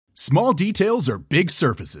Small details are big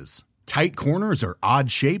surfaces. Tight corners are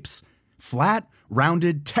odd shapes. Flat,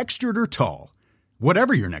 rounded, textured, or tall.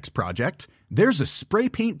 Whatever your next project, there's a spray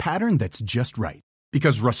paint pattern that's just right.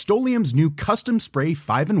 Because Rust-Oleum's new Custom Spray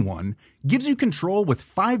 5-in-1 gives you control with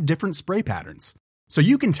 5 different spray patterns. So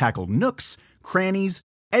you can tackle nooks, crannies,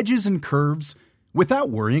 edges, and curves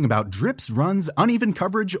without worrying about drips, runs, uneven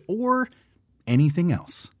coverage, or anything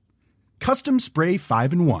else. Custom Spray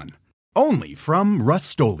 5-in-1. Only from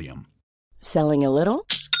Rust-Oleum. Selling a little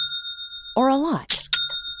or a lot?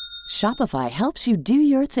 Shopify helps you do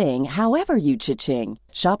your thing however you cha-ching.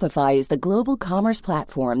 Shopify is the global commerce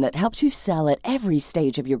platform that helps you sell at every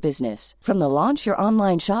stage of your business. From the launch your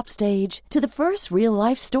online shop stage to the first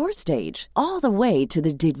real-life store stage, all the way to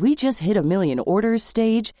the did we just hit a million orders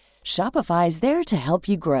stage. Shopify is there to help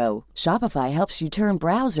you grow. Shopify helps you turn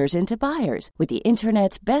browsers into buyers with the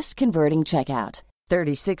internet's best converting checkout.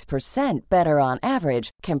 36% better on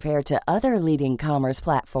average compared to other leading commerce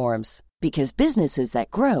platforms. Because businesses that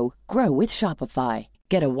grow, grow with Shopify.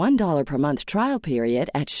 Get a $1 per month trial period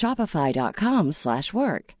at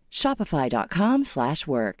shopify.com/work.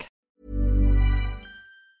 Shopify.com/work.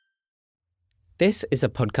 This is a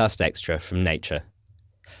podcast extra from Nature.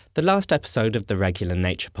 The last episode of the regular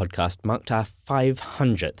Nature podcast marked our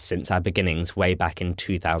 500th since our beginnings way back in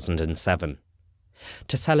 2007.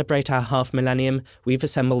 To celebrate our half-millennium, we've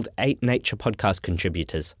assembled 8 Nature podcast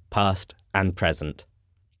contributors, past and present.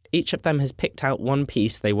 Each of them has picked out one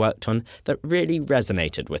piece they worked on that really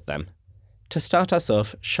resonated with them. To start us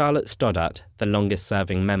off, Charlotte Stoddart, the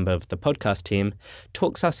longest-serving member of the podcast team,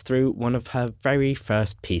 talks us through one of her very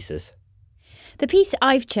first pieces. The piece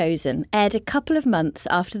I've chosen aired a couple of months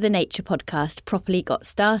after the Nature podcast properly got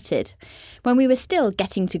started, when we were still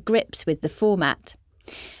getting to grips with the format.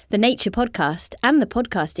 The Nature podcast and the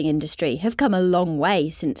podcasting industry have come a long way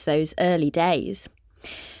since those early days.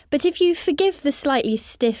 But if you forgive the slightly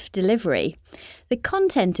stiff delivery, the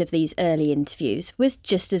content of these early interviews was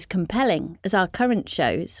just as compelling as our current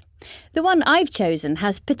shows. The one I've chosen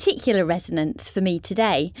has particular resonance for me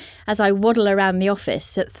today as I waddle around the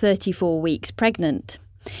office at 34 weeks pregnant.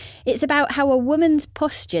 It's about how a woman's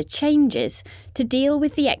posture changes to deal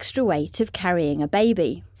with the extra weight of carrying a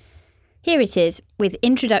baby. Here it is, with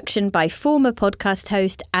introduction by former podcast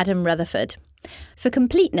host Adam Rutherford. For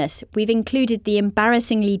completeness, we've included the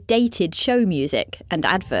embarrassingly dated show music and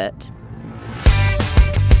advert.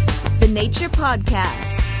 The Nature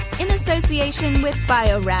Podcast, in association with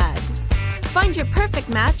Biorad. Find your perfect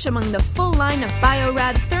match among the full line of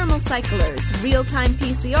Biorad thermal cyclers, real-time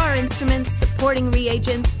PCR instruments, supporting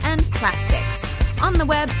reagents, and plastics. On the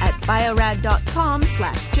web at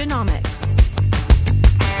biorad.com/genomics.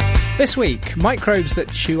 This week, microbes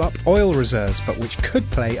that chew up oil reserves but which could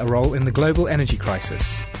play a role in the global energy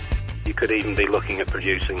crisis. You could even be looking at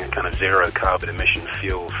producing a kind of zero carbon emission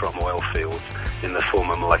fuel from oil fields in the form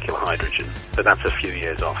of molecular hydrogen. But that's a few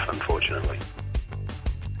years off, unfortunately.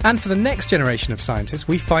 And for the next generation of scientists,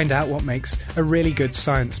 we find out what makes a really good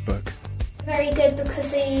science book. Very good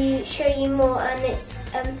because they show you more and it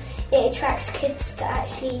attracts kids to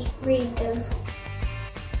actually read them.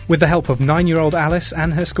 With the help of 9-year-old Alice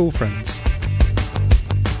and her school friends.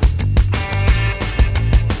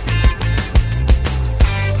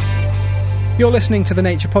 You're listening to the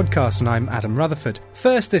Nature Podcast and I'm Adam Rutherford.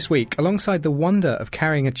 First this week, alongside the wonder of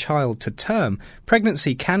carrying a child to term,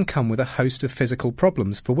 pregnancy can come with a host of physical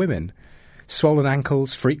problems for women. Swollen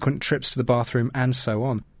ankles, frequent trips to the bathroom and so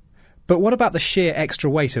on. But what about the sheer extra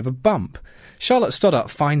weight of a bump? Charlotte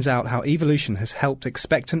Stoddart finds out how evolution has helped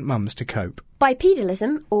expectant mums to cope.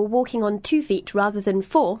 Bipedalism, or walking on 2 feet rather than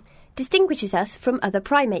 4, distinguishes us from other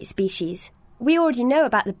primate species. We already know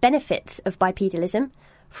about the benefits of bipedalism.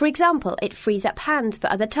 For example, it frees up hands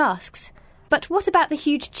for other tasks. But what about the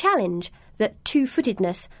huge challenge that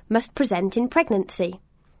two-footedness must present in pregnancy?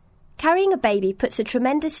 Carrying a baby puts a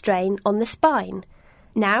tremendous strain on the spine.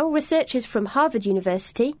 Now, researchers from Harvard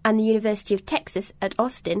University and the University of Texas at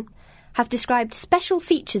Austin have described special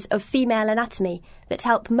features of female anatomy that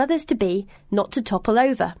help mothers-to-be not to topple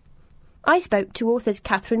over. I spoke to authors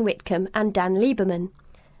Catherine Whitcomb and Dan Lieberman.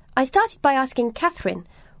 I started by asking Catherine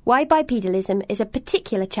why bipedalism is a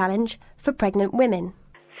particular challenge for pregnant women.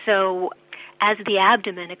 So, as the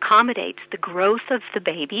abdomen accommodates the growth of the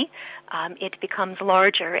baby, it becomes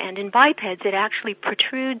larger, and in bipeds it actually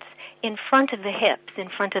protrudes in front of the hips, in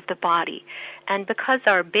front of the body. And because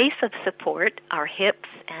our base of support, our hips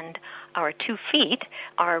and our 2 feet,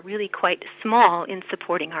 are really quite small in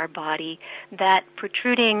supporting our body, that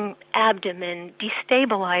protruding abdomen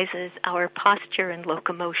destabilizes our posture and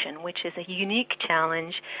locomotion, which is a unique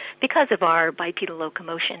challenge because of our bipedal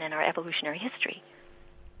locomotion and our evolutionary history.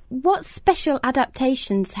 What special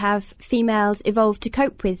adaptations have females evolved to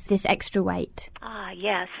cope with this extra weight?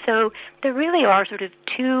 Yes. So there really are sort of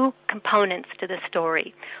two components to the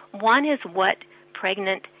story. One is what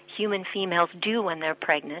pregnant human females do when they're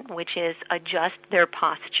pregnant, which is adjust their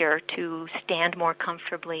posture to stand more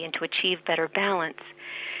comfortably and to achieve better balance.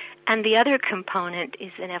 And the other component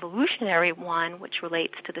is an evolutionary one, which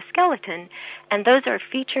relates to the skeleton, and those are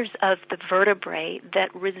features of the vertebrae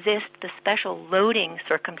that resist the special loading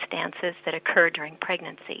circumstances that occur during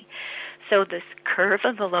pregnancy. So this curve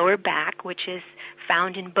of the lower back, which is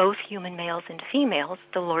found in both human males and females,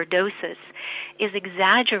 the lordosis, is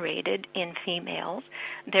exaggerated in females.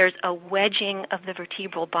 There's a wedging of the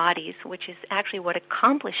vertebral bodies, which is actually what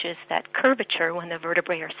accomplishes that curvature when the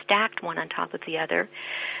vertebrae are stacked one on top of the other.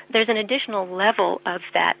 There's an additional level of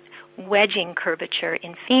that wedging curvature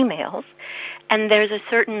in females, and there's a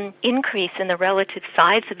certain increase in the relative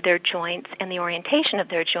size of their joints and the orientation of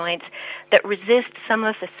their joints that resists some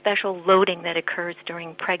of the special loading that occurs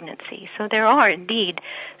during pregnancy. So there are indeed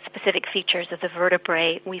specific features of the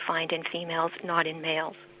vertebrae we find in females, not in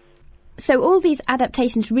males. So all these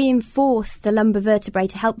adaptations reinforce the lumbar vertebrae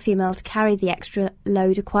to help females carry the extra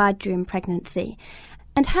load acquired during pregnancy.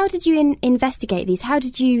 And how did you investigate these? How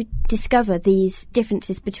did you discover these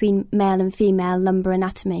differences between male and female lumbar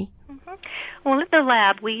anatomy? Well, at the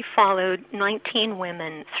lab, we followed 19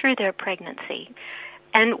 women through their pregnancy.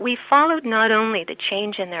 And we followed not only the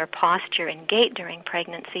change in their posture and gait during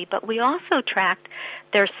pregnancy, but we also tracked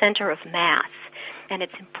their center of mass. And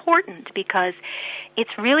it's important because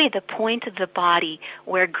it's really the point of the body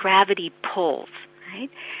where gravity pulls, right?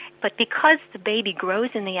 But because the baby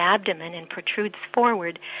grows in the abdomen and protrudes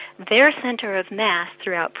forward, their center of mass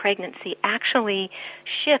throughout pregnancy actually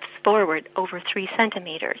shifts forward over 3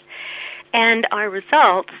 centimeters. And our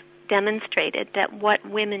results demonstrated that what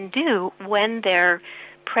women do when their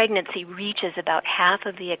pregnancy reaches about half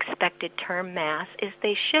of the expected term mass is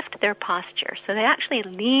they shift their posture. So they actually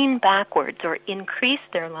lean backwards or increase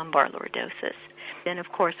their lumbar lordosis. And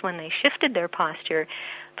of course, when they shifted their posture,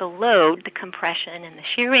 the load, the compression and the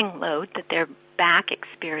shearing load that their back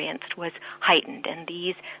experienced was heightened. And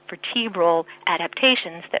these vertebral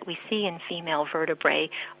adaptations that we see in female vertebrae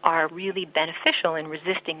are really beneficial in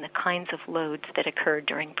resisting the kinds of loads that occur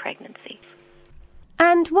during pregnancy.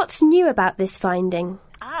 And what's new about this finding?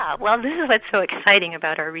 Well, this is what's so exciting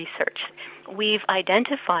about our research. We've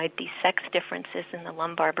identified these sex differences in the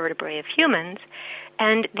lumbar vertebrae of humans,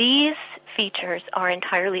 and these features are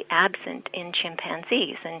entirely absent in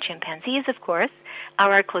chimpanzees. And chimpanzees, of course,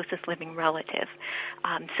 are our closest living relative.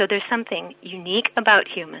 So there's something unique about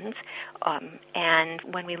humans, and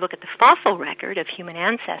when we look at the fossil record of human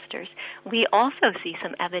ancestors, we also see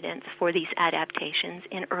some evidence for these adaptations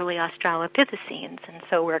in early Australopithecines. And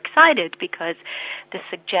so we're excited because this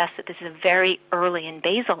suggests that this is a very early and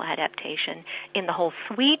basal adaptation in the whole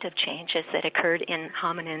suite of changes that occurred in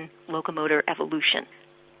hominin locomotor evolution.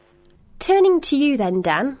 Turning to you then,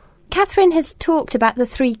 Dan. Catherine has talked about the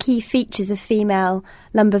 3 key features of female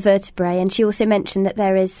lumbar vertebrae, and she also mentioned that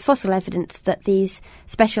there is fossil evidence that these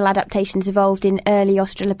special adaptations evolved in early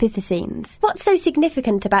Australopithecines. What's so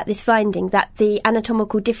significant about this finding that the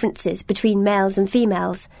anatomical differences between males and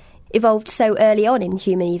females evolved so early on in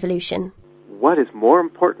human evolution? What is more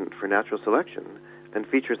important for natural selection than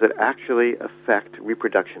features that actually affect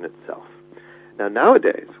reproduction itself? Now,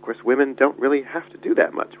 nowadays, of course, women don't really have to do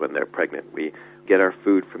that much when they're pregnant. We get our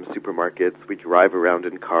food from supermarkets, we drive around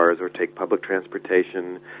in cars or take public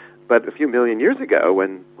transportation. But a few million years ago,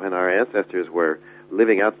 when our ancestors were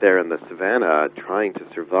living out there in the savannah trying to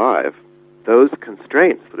survive, those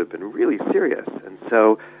constraints would have been really serious. And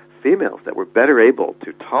so females that were better able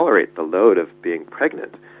to tolerate the load of being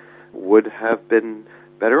pregnant would have been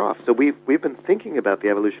better off. So we've been thinking about the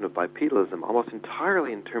evolution of bipedalism almost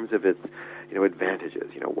entirely in terms of its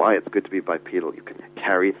advantages, why it's good to be bipedal. You can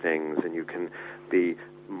carry things and you can be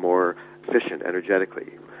more efficient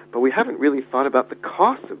energetically. But we haven't really thought about the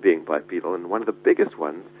costs of being bipedal, and one of the biggest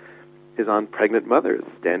ones is on pregnant mothers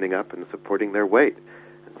standing up and supporting their weight.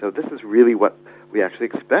 And so this is really what we actually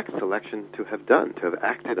expect selection to have done, to have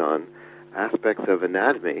acted on aspects of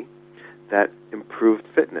anatomy that improved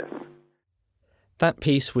fitness. That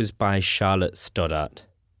piece was by Charlotte Stoddart.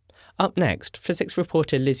 Up next, physics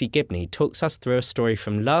reporter Lizzie Gibney talks us through a story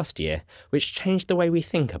from last year which changed the way we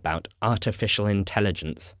think about artificial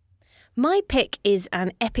intelligence. My pick is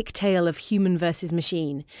an epic tale of human versus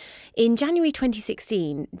machine. In January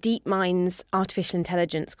 2016, DeepMind's artificial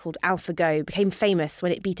intelligence called AlphaGo became famous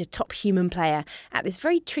when it beat a top human player at this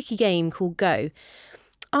very tricky game called Go.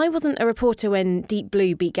 I wasn't a reporter when Deep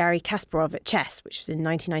Blue beat Garry Kasparov at chess, which was in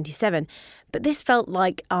 1997, but this felt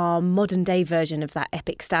like our modern-day version of that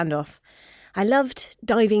epic standoff. I loved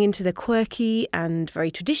diving into the quirky and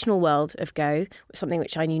very traditional world of Go, something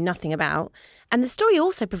which I knew nothing about, and the story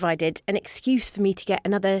also provided an excuse for me to get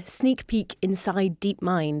another sneak peek inside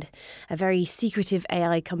DeepMind, a very secretive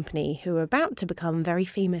AI company who are about to become very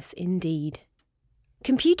famous indeed.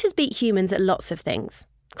 Computers beat humans at lots of things.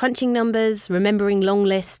 Crunching numbers, remembering long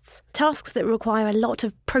lists, tasks that require a lot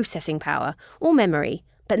of processing power or memory,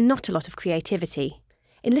 but not a lot of creativity.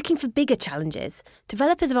 In looking for bigger challenges,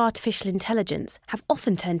 developers of artificial intelligence have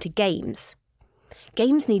often turned to games.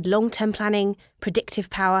 Games need long-term planning, predictive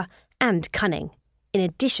power, and cunning, in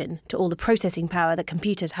addition to all the processing power that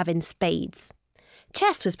computers have in spades.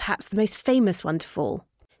 Chess was perhaps the most famous one to fall.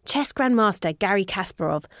 Chess grandmaster Garry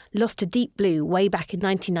Kasparov lost to Deep Blue way back in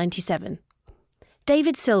 1997.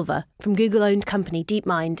 David Silver from Google-owned company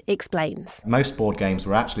DeepMind explains. Most board games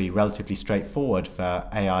were actually relatively straightforward for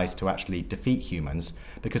AIs to actually defeat humans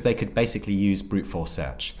because they could basically use brute force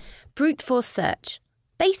search. Brute force search.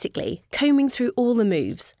 Basically, combing through all the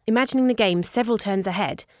moves, imagining the game several turns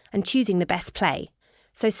ahead and choosing the best play.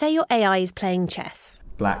 So say your AI is playing chess.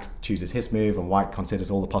 Black chooses his move and white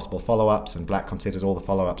considers all the possible follow-ups and black considers all the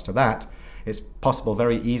follow-ups to that. It's possible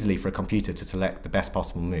very easily for a computer to select the best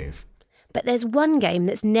possible move. But there's one game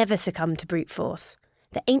that's never succumbed to brute force,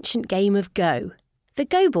 the ancient game of Go. The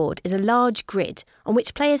Go board is a large grid on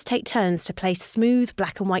which players take turns to place smooth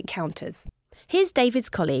black and white counters. Here's David's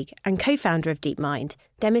colleague and co-founder of DeepMind,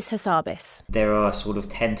 Demis Hassabis. There are sort of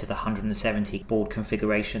 10 to the 170 board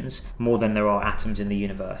configurations, more than there are atoms in the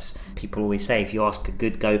universe. People always say, if you ask a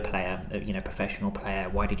good Go player, professional player,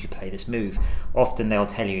 why did you play this move? Often they'll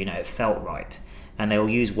tell you, it felt right. And they'll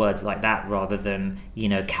use words like that rather than,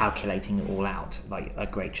 calculating it all out, like a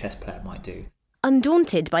great chess player might do.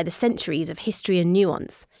 Undaunted by the centuries of history and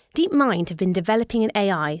nuance, DeepMind have been developing an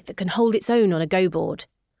AI that can hold its own on a Go board.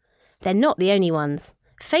 They're not the only ones.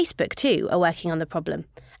 Facebook, too, are working on the problem,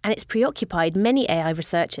 and it's preoccupied many AI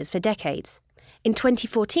researchers for decades. In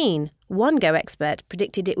 2014, one Go expert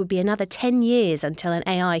predicted it would be another 10 years until an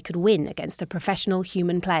AI could win against a professional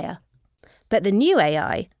human player. But the new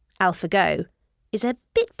AI, AlphaGo, is a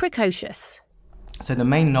bit precocious. So the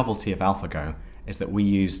main novelty of AlphaGo is that we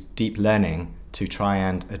use deep learning to try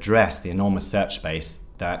and address the enormous search space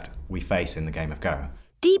that we face in the game of Go.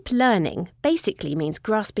 Deep learning basically means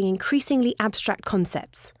grasping increasingly abstract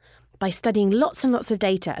concepts by studying lots and lots of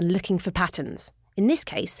data and looking for patterns. In this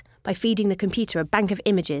case, by feeding the computer a bank of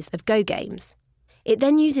images of Go games. It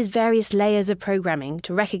then uses various layers of programming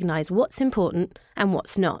to recognise what's important and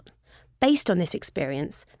what's not. Based on this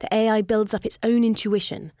experience, the AI builds up its own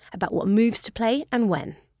intuition about what moves to play and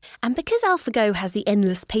when. And because AlphaGo has the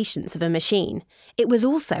endless patience of a machine, it was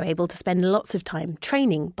also able to spend lots of time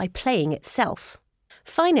training by playing itself.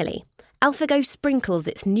 Finally, AlphaGo sprinkles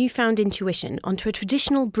its newfound intuition onto a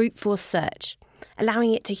traditional brute force search,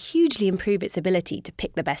 allowing it to hugely improve its ability to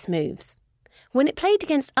pick the best moves. When it played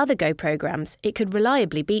against other Go programs, it could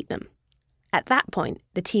reliably beat them. At that point,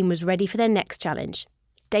 the team was ready for their next challenge.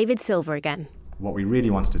 David Silver again. What we really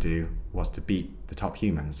wanted to do was to beat the top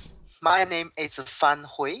humans. My name is Fan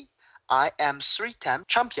Hui. I am 3-time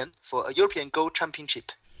champion for a European Go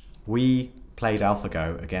Championship. We played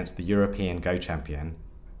AlphaGo against the European Go champion,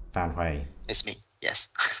 Fan Hui. It's me, yes.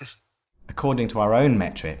 According to our own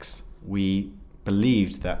metrics, we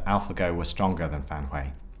believed that AlphaGo was stronger than Fan Hui.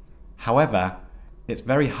 However, it's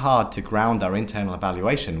very hard to ground our internal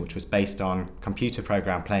evaluation, which was based on computer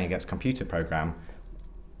program playing against computer program,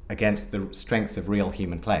 against the strengths of real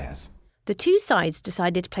human players. The two sides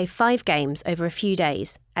decided to play 5 games over a few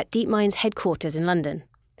days at DeepMind's headquarters in London.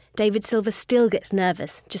 David Silver still gets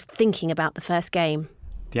nervous just thinking about the first game.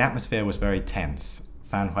 The atmosphere was very tense.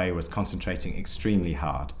 Fan Hui was concentrating extremely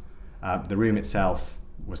hard. The room itself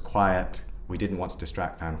was quiet. We didn't want to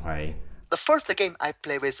distract Fan Hui. The first game I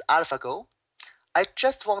play with AlphaGo, I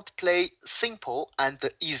just want to play simple and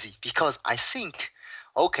easy because I think,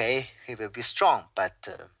 okay, he will be strong, but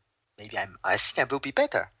I think I will be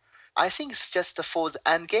better. I think it's just for the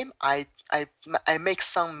end game, I make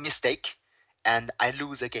some mistake and I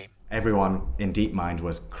lose the game. Everyone in DeepMind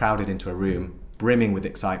was crowded into a room, brimming with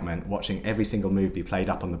excitement, watching every single move be played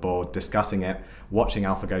up on the board, discussing it, watching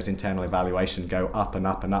AlphaGo's internal evaluation go up and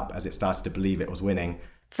up and up as it started to believe it was winning.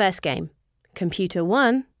 First game, computer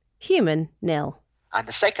 1, human 0. And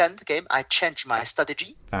the second game, I changed my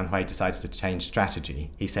strategy. Fan Hui decided to change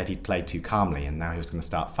strategy. He said he'd played too calmly and now he was going to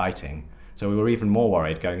start fighting. So we were even more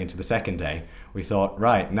worried going into the second day. We thought,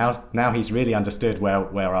 right, now he's really understood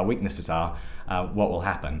where our weaknesses are, what will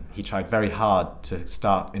happen. He tried very hard to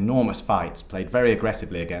start enormous fights, played very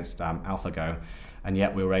aggressively against AlphaGo, and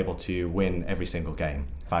yet we were able to win every single game,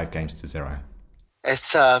 5 games to 0.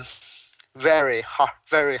 It's very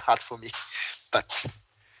hard for me, but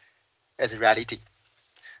it's a reality.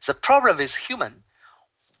 The problem with human,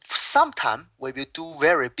 sometimes we will do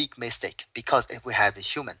very big mistake because we have a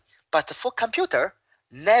human. But for computer,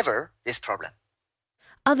 never this problem.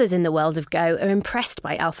 Others in the world of Go are impressed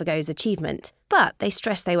by AlphaGo's achievement, but they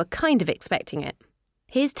stress they were kind of expecting it.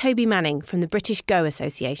 Here's Toby Manning from the British Go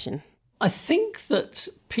Association. I think that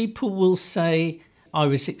people will say, I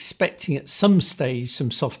was expecting at some stage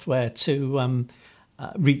some software to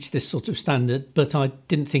reach this sort of standard, but I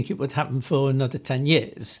didn't think it would happen for another 10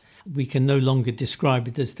 years. We can no longer describe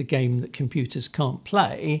it as the game that computers can't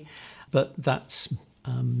play, but that's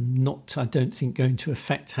not, I don't think, going to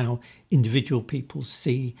affect how individual people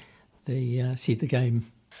see the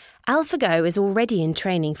game. AlphaGo is already in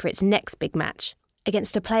training for its next big match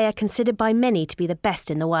against a player considered by many to be the best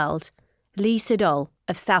in the world, Lee Sedol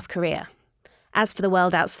of South Korea. As for the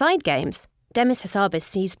world outside games, Demis Hassabis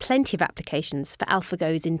sees plenty of applications for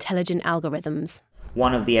AlphaGo's intelligent algorithms.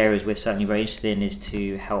 One of the areas we're certainly very interested in is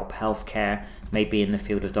to help healthcare, maybe in the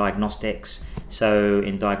field of diagnostics. So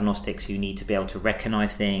in diagnostics, you need to be able to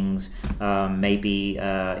recognize things. Maybe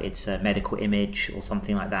it's a medical image or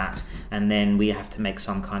something like that. And then we have to make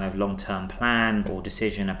some kind of long-term plan or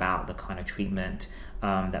decision about the kind of treatment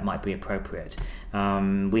that might be appropriate.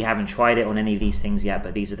 We haven't tried it on any of these things yet,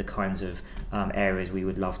 but these are the kinds of areas we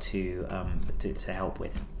would love to help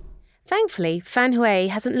with. Thankfully, Fan Hui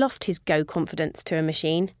hasn't lost his Go confidence to a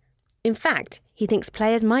machine. In fact, he thinks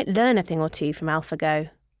players might learn a thing or two from AlphaGo.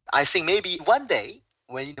 I think maybe one day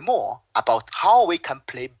we need more about how we can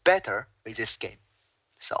play better with this game.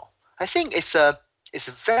 So I think it's a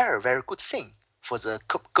very, very good thing for the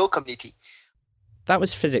Go community. That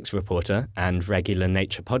was physics reporter and regular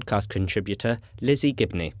Nature podcast contributor Lizzie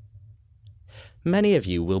Gibney. Many of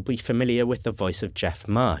you will be familiar with the voice of Jeff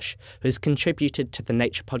Marsh, who has contributed to the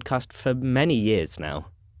Nature podcast for many years now.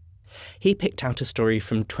 He picked out a story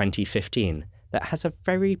from 2015 that has a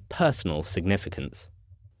very personal significance.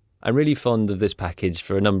 I'm really fond of this package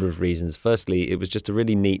for a number of reasons. Firstly, it was just a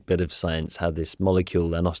really neat bit of science how this molecule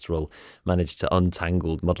lanosterol managed to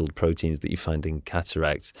untangle mottled proteins that you find in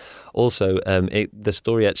cataracts. Also, the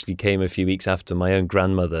story actually came a few weeks after my own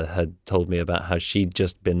grandmother had told me about how she'd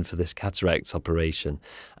just been for this cataracts operation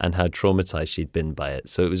and how traumatized she'd been by it.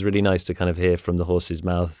 So it was really nice to kind of hear from the horse's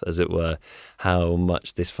mouth, as it were, how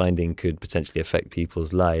much this finding could potentially affect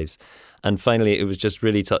people's lives. And finally, it was just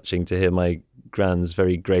really touching to hear my Gran's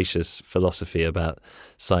very gracious philosophy about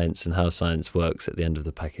science and how science works at the end of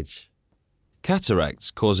the package. Cataracts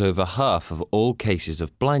cause over half of all cases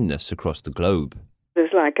of blindness across the globe.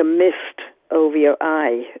 There's like a mist over your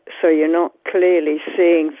eye, so you're not clearly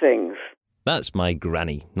seeing things. That's my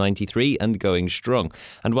granny, 93 and going strong.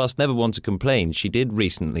 And whilst never one to complain, she did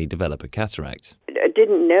recently develop a cataract. I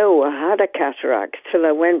didn't know I had a cataract till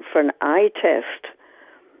I went for an eye test.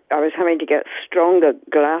 I was having to get stronger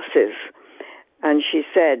glasses. And she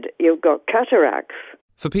said, "You've got cataracts."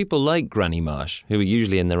 For people like Granny Marsh, who are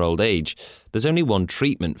usually in their old age, there's only one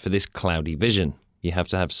treatment for this cloudy vision. You have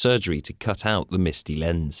to have surgery to cut out the misty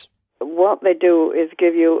lens. What they do is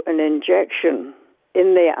give you an injection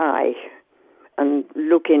in the eye and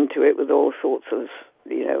look into it with all sorts of,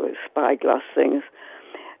 spyglass things.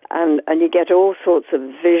 And you get all sorts of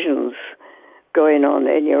visions going on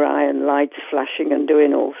in your eye and lights flashing and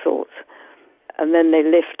doing all sorts. And then they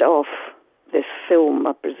lift off this film,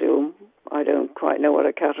 I presume. I don't quite know what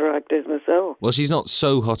a cataract is myself. Well, she's not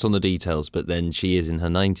so hot on the details, but then she is in her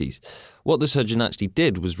 90s. What the surgeon actually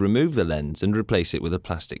did was remove the lens and replace it with a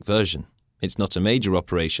plastic version. It's not a major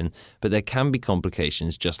operation, but there can be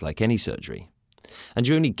complications just like any surgery. And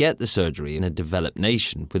you only get the surgery in a developed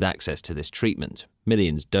nation with access to this treatment.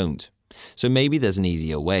 Millions don't. So maybe there's an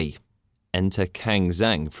easier way. Enter Kang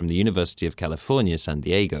Zhang from the University of California, San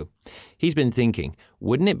Diego. He's been thinking,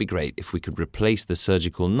 wouldn't it be great if we could replace the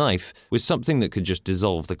surgical knife with something that could just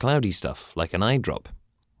dissolve the cloudy stuff, like an eye drop?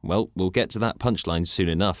 Well, we'll get to that punchline soon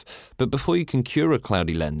enough, but before you can cure a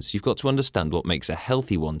cloudy lens, you've got to understand what makes a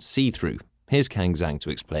healthy one see-through. Here's Kang Zhang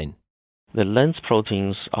to explain. The lens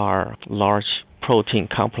proteins are large protein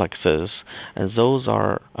complexes, and those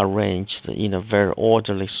are arranged in a very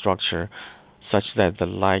orderly structure such that the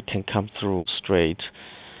light can come through straight.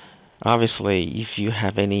 Obviously, if you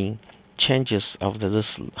have any changes of this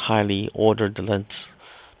highly ordered lens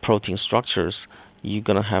protein structures, you're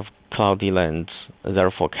going to have cloudy lens,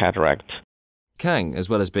 therefore cataract. Kang, as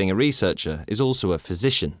well as being a researcher, is also a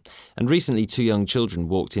physician, and recently 2 young children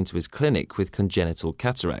walked into his clinic with congenital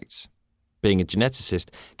cataracts. Being a geneticist,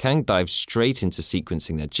 Kang dived straight into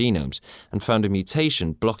sequencing their genomes and found a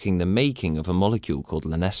mutation blocking the making of a molecule called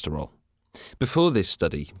lanesterol. Before this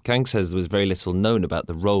study, Kang says there was very little known about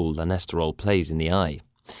the role lanesterol plays in the eye.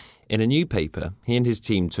 In a new paper, he and his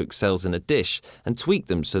team took cells in a dish and tweaked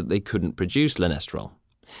them so that they couldn't produce lanesterol.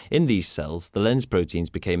 In these cells, the lens proteins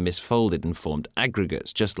became misfolded and formed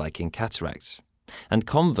aggregates, just like in cataracts. And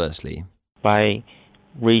conversely, by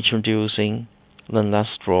reintroducing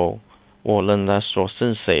lanesterol or lanesterol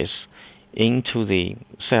synthase into the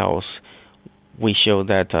cells, we show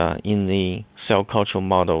that in the cell culture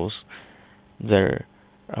models, there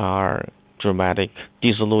are dramatic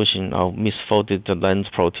dissolution of misfolded lens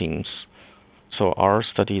proteins. So our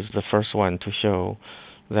study is the first one to show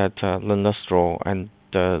that lanesterol and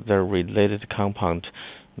their related compound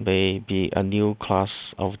may be a new class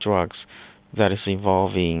of drugs that is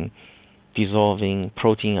involving dissolving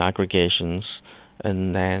protein aggregations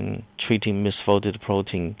and then treating misfolded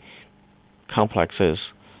protein complexes,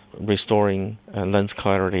 restoring lens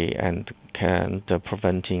clarity and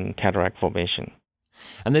preventing cataract formation.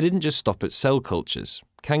 And they didn't just stop at cell cultures.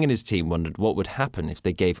 Kang and his team wondered what would happen if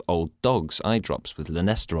they gave old dogs eye drops with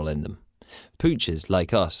lanesterol in them. Pooches,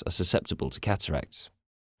 like us, are susceptible to cataracts.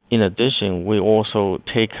 In addition, we also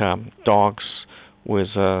take dogs with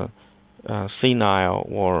senile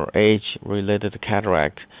or age-related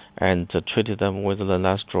cataract and treated them with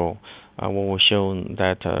lanesterol. What was shown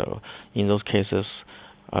that in those cases,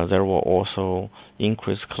 there will also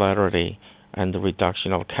increased clarity and the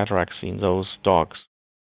reduction of cataracts in those dogs.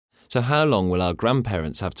 So how long will our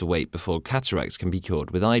grandparents have to wait before cataracts can be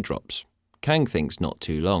cured with eye drops? Kang thinks not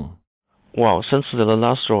too long. Well, since the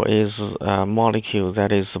lanesterol is a molecule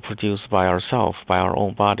that is produced by ourselves, by our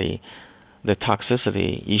own body, the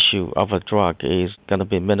toxicity issue of a drug is going to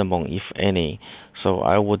be minimum, if any. So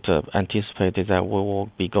I would anticipate that we will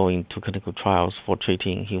be going to clinical trials for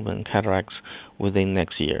treating human cataracts within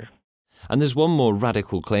next year. And there's one more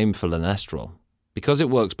radical claim for lanesterol. Because it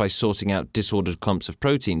works by sorting out disordered clumps of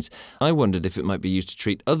proteins, I wondered if it might be used to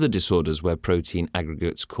treat other disorders where protein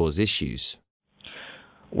aggregates cause issues.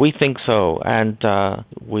 We think so, and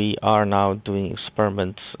we are now doing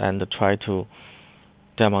experiments and try to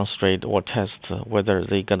demonstrate or test whether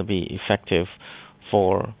they're going to be effective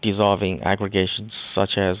for dissolving aggregations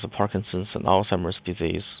such as Parkinson's and Alzheimer's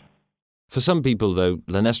disease. For some people, though,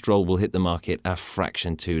 lanesterol will hit the market a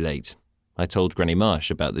fraction too late. I told Granny Marsh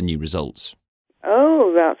about the new results.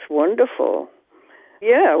 Oh, that's wonderful.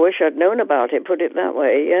 Yeah, I wish I'd known about it, put it that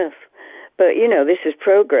way, yes. But, this is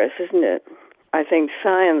progress, isn't it? I think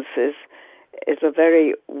science is a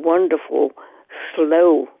very wonderful,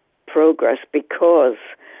 slow progress because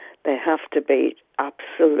they have to be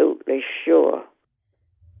absolutely sure.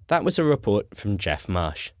 That was a report from Jeff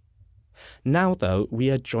Marsh. Now, though, we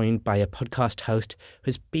are joined by a podcast host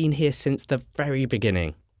who's been here since the very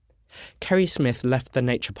beginning. Kerry Smith left the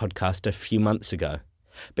Nature podcast a few months ago,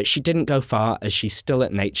 but she didn't go far as she's still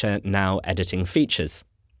at Nature, now editing features.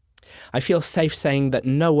 I feel safe saying that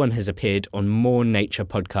no one has appeared on more Nature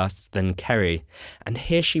podcasts than Kerry, and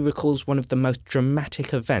here she recalls one of the most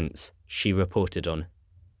dramatic events she reported on.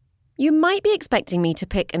 You might be expecting me to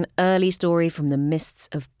pick an early story from the mists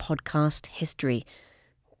of podcast history,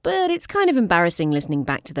 but it's kind of embarrassing listening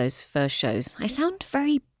back to those first shows. I sound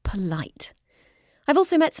very polite. I've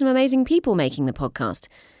also met some amazing people making the podcast,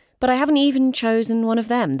 but I haven't even chosen one of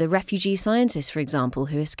them, the refugee scientist, for example,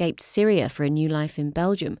 who escaped Syria for a new life in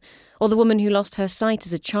Belgium, or the woman who lost her sight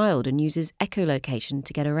as a child and uses echolocation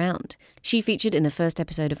to get around. She featured in the first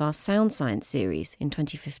episode of our Sound Science series in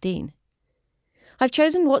 2015. I've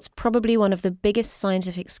chosen what's probably one of the biggest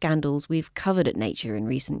scientific scandals we've covered at Nature in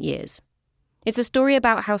recent years. It's a story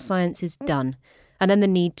about how science is done, and then the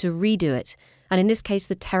need to redo it, and in this case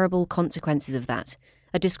the terrible consequences of that,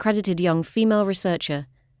 a discredited young female researcher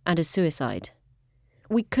and a suicide.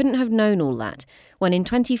 We couldn't have known all that when in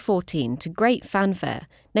 2014, to great fanfare,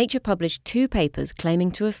 Nature published 2 papers claiming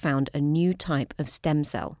to have found a new type of stem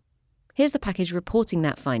cell. Here's the package reporting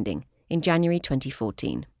that finding in January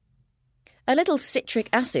 2014. A little citric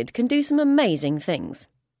acid can do some amazing things.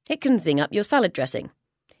 It can zing up your salad dressing.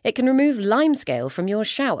 It can remove limescale from your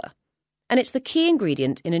shower. And it's the key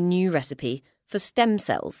ingredient in a new recipe for stem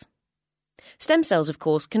cells. Stem cells, of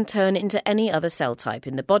course, can turn into any other cell type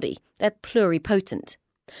in the body. They're pluripotent.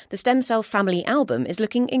 The stem cell family album is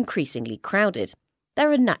looking increasingly crowded.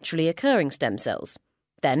 There are naturally occurring stem cells.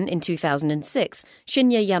 Then, in 2006,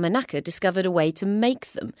 Shinya Yamanaka discovered a way to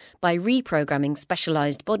make them by reprogramming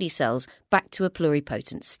specialised body cells back to a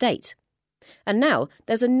pluripotent state. And now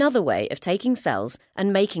there's another way of taking cells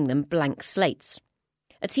and making them blank slates.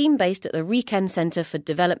 A team based at the Riken Center for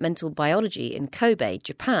Developmental Biology in Kobe,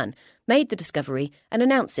 Japan, made the discovery and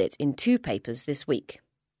announced it in 2 papers this week.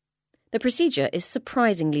 The procedure is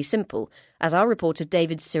surprisingly simple, as our reporter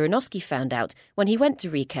David Sironoski found out when he went to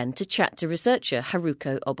Riken to chat to researcher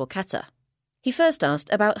Haruko Obokata. He first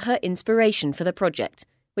asked about her inspiration for the project,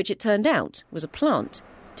 which it turned out was a plant.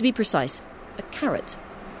 To be precise, a carrot.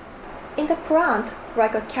 In the plant,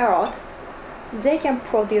 like a carrot, they can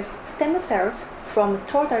produce stem cells from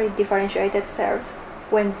totally differentiated cells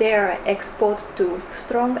when they are exposed to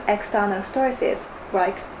strong external stresses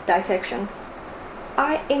like dissection.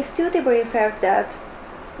 I intuitively felt that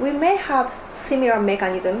we may have similar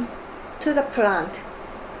mechanism to the plant.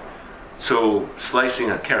 So slicing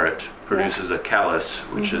a carrot produces a callus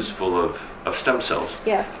which is full of stem cells.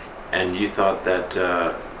 Yeah. And you thought that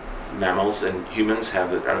mammals and humans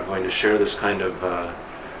are going to share this kind of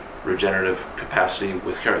regenerative capacity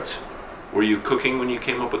with carrots. Were you cooking when you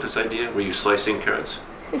came up with this idea? Were you slicing carrots?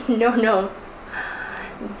 No.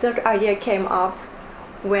 That idea came up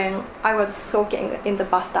when I was soaking in the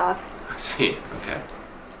bathtub. I see, okay.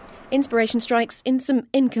 Inspiration strikes in some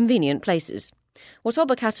inconvenient places. What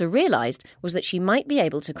Obokata realised was that she might be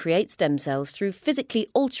able to create stem cells through physically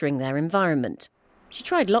altering their environment. She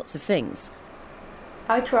tried lots of things.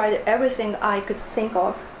 I tried everything I could think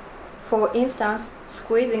of. For instance,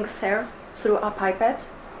 squeezing cells through a pipette,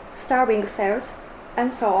 starving cells,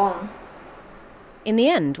 and so on. In the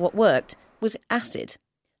end, what worked was acid.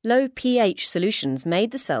 Low pH solutions made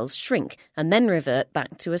the cells shrink and then revert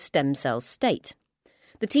back to a stem cell state.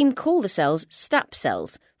 The team call the cells STAP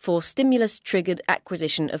cells, for stimulus-triggered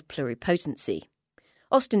acquisition of pluripotency.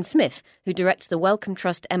 Austin Smith, who directs the Wellcome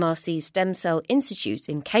Trust MRC Stem Cell Institute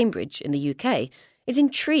in Cambridge in the UK, is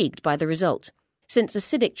intrigued by the result, since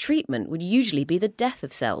acidic treatment would usually be the death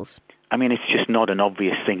of cells. I mean, it's just not an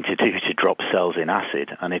obvious thing to do to drop cells in acid,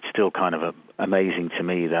 and it's still kind of amazing to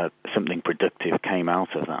me that something productive came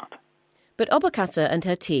out of that. But Obokata and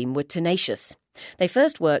her team were tenacious. They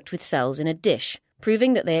first worked with cells in a dish,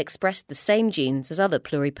 proving that they expressed the same genes as other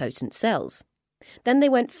pluripotent cells. Then they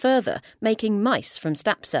went further, making mice from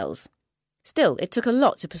STAP cells. Still, it took a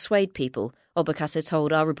lot to persuade people, Obokata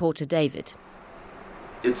told our reporter David.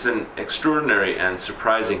 It's an extraordinary and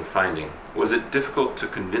surprising finding. Was it difficult to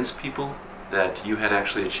convince people that you had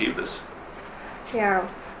actually achieved this? Yeah,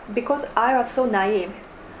 because I was so naive.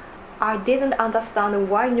 I didn't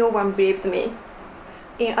understand why no one believed me.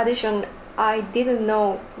 In addition, I didn't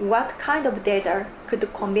know what kind of data could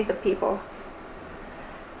convince people.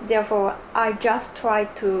 Therefore, I just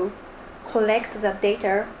tried to collect the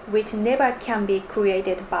data which never can be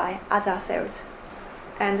created by other cells.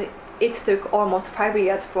 And it took almost 5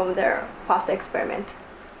 years from their first experiment.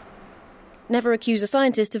 Never accuse a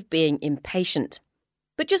scientist of being impatient.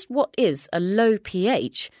 But just what is a low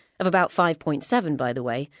pH, of about 5.7 by the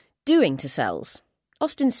way, doing to cells?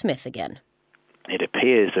 Austin Smith again. It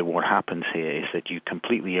appears that what happens here is that you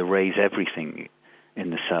completely erase everything in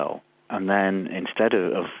the cell, and then instead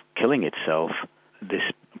of killing itself, this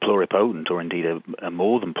pluripotent, or indeed a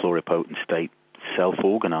more than pluripotent state,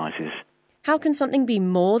 self-organizes. How can something be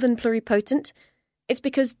more than pluripotent? It's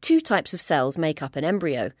because 2 types of cells make up an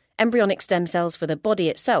embryo, embryonic stem cells for the body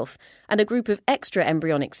itself, and a group of extra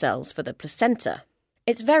embryonic cells for the placenta.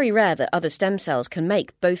 It's very rare that other stem cells can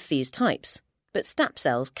make both these types, but STAP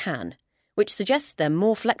cells can, which suggests they're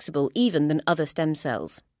more flexible even than other stem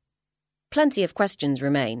cells. Plenty of questions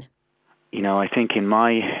remain. I think in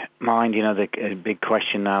my mind, the big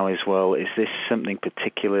question now is, well, is this something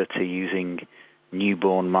particular to using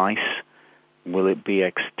newborn mice? Will it be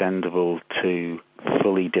extendable to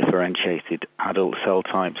fully differentiated adult cell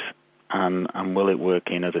types? And will it work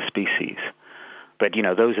in other species? But,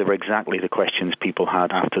 those are exactly the questions people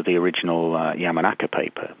had after the original Yamanaka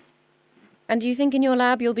paper. And do you think in your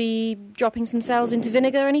lab you'll be dropping some cells into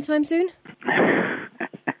vinegar anytime soon?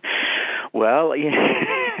 Well,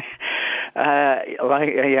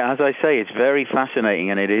 as I say, it's very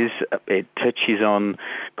fascinating, and it touches on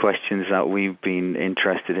questions that we've been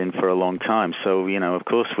interested in for a long time. So, of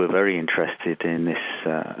course, we're very interested in this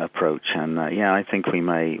approach, and I think we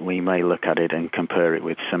may look at it and compare it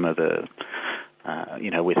with some of the,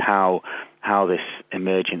 with how this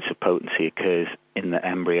emergence of potency occurs in the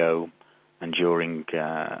embryo and during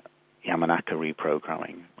Yamanaka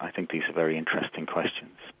reprogramming. I think these are very interesting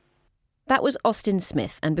questions. That was Austin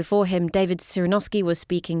Smith, and before him, David Sironoski was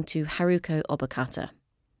speaking to Haruko Obokata.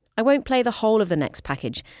 I won't play the whole of the next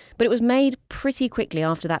package, but it was made pretty quickly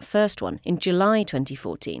after that first one, in July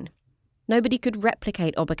 2014. Nobody could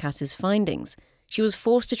replicate Obokata's findings. she was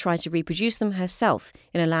forced to try to reproduce them herself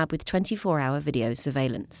in a lab with 24-hour video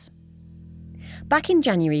surveillance. Back in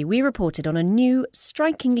January, we reported on a new,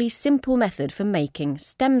 strikingly simple method for making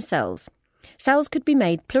stem cells. Cells could be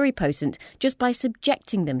made pluripotent just by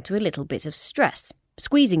subjecting them to a little bit of stress,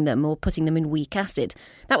 squeezing them or putting them in weak acid.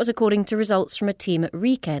 That was according to results from a team at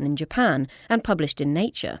RIKEN in Japan and published in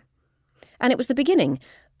Nature. And it was the beginning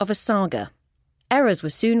of a saga. Errors were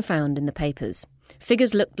soon found in the papers.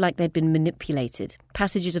 Figures looked like they'd been manipulated.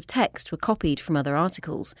 Passages of text were copied from other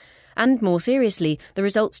articles. And more seriously, the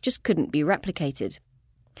results just couldn't be replicated.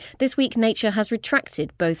 This week, Nature has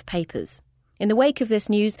retracted both papers. In the wake of this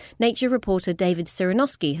news, Nature reporter David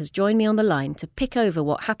Cyranowski has joined me on the line to pick over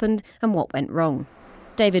what happened and what went wrong.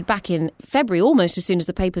 David, back in February, almost as soon as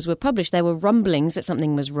the papers were published, there were rumblings that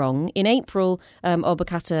something was wrong. In April,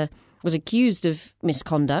 Obokata was accused of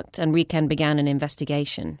misconduct and RIKEN began an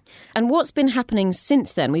investigation. And what's been happening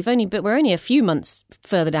since then? We're only a few months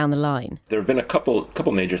further down the line. There have been a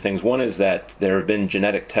couple major things. One is that there have been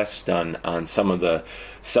genetic tests done on some of the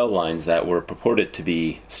cell lines that were purported to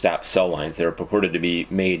be STAP cell lines. They were purported to be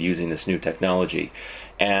made using this new technology.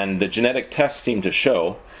 And the genetic tests seem to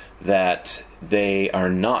show that they are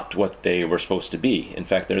not what they were supposed to be. In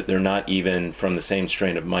fact, they're not even from the same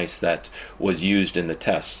strain of mice that was used in the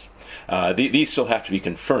tests. These still have to be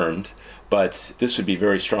confirmed, but this would be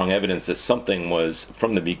very strong evidence that something was,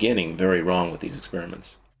 from the beginning, very wrong with these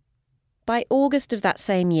experiments. By August of that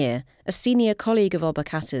same year, a senior colleague of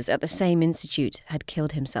Obokata's at the same institute had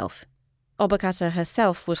killed himself. Obokata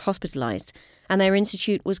herself was hospitalised, and their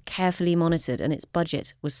institute was carefully monitored and its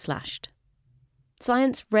budget was slashed.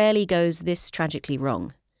 Science rarely goes this tragically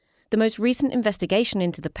wrong. The most recent investigation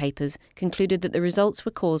into the papers concluded that the results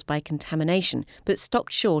were caused by contamination, but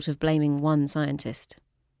stopped short of blaming one scientist.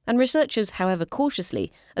 And researchers, however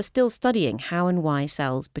cautiously, are still studying how and why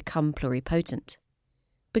cells become pluripotent.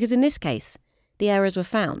 Because in this case, the errors were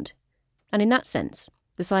found. And in that sense,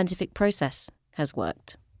 the scientific process has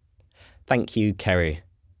worked. Thank you, Kerry.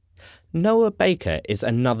 Noah Baker is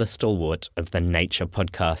another stalwart of the Nature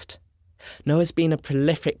podcast. Noah's been a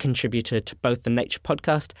prolific contributor to both the Nature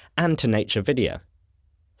podcast and to Nature Video.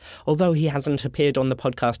 Although he hasn't appeared on the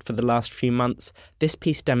podcast for the last few months, this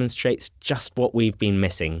piece demonstrates just what we've been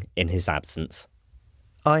missing in his absence.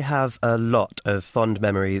 I have a lot of fond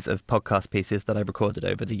memories of podcast pieces that I've recorded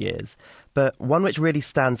over the years, but one which really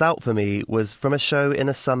stands out for me was from a show in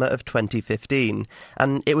the summer of 2015,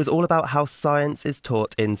 and it was all about how science is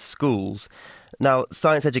taught in schools. Now,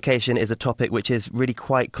 science education is a topic which is really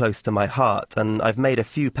quite close to my heart, and I've made a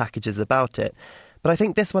few packages about it. But I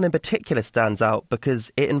think this one in particular stands out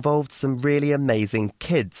because it involved some really amazing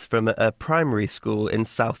kids from a primary school in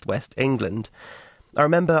southwest England. I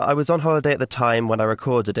remember I was on holiday at the time when I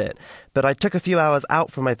recorded it, but I took a few hours out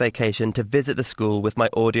from my vacation to visit the school with my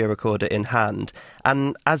audio recorder in hand.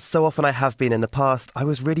 And as so often I have been in the past, I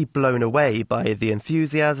was really blown away by the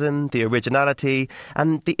enthusiasm, the originality,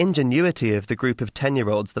 and the ingenuity of the group of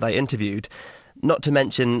 10-year-olds that I interviewed. Not to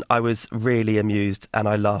mention, I was really amused and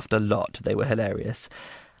I laughed a lot. They were hilarious.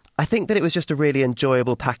 I think that it was just a really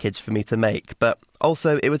enjoyable package for me to make, but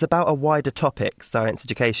also it was about a wider topic, science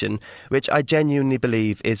education, which I genuinely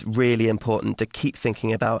believe is really important to keep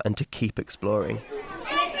thinking about and to keep exploring.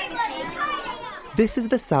 This is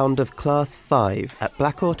the sound of Class 5 at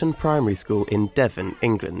Blackhorton Primary School in Devon,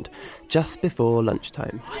 England, just before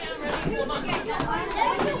lunchtime.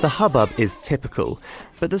 The hubbub is typical,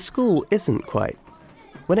 but the school isn't quite.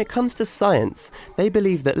 When it comes to science, they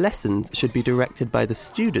believe that lessons should be directed by the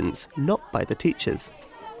students, not by the teachers.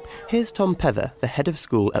 Here's Tom Pether, the head of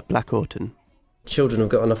school at Blackhorton. Children have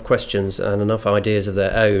got enough questions and enough ideas of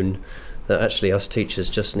their own that actually us teachers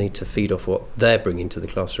just need to feed off what they're bringing to the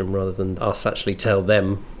classroom rather than us actually tell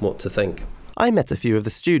them what to think. I met a few of the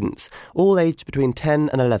students, all aged between 10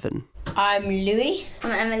 and 11. I'm Louis.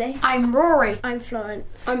 I'm Emily. I'm Rory. I'm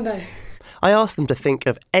Florence. I'm Bo. I asked them to think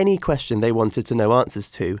of any question they wanted to know answers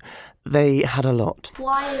to. They had a lot.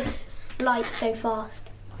 Why is light so fast?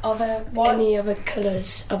 Are there any other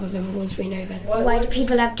colours other than the ones we know then? Why do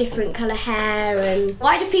people have different colour hair? And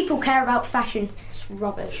why do people care about fashion? It's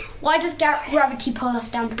rubbish. Why does gravity pull us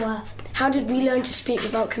down to Earth? How did we learn to speak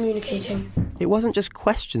without communicating? It wasn't just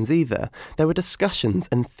questions either. There were discussions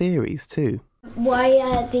and theories too. Why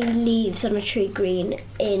are the leaves on a tree green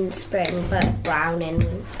in spring but brown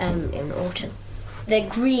in autumn? They're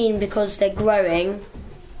green because they're growing,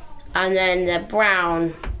 and then they're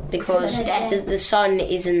brown because the sun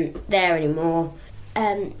isn't there anymore.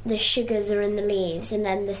 The sugars are in the leaves, and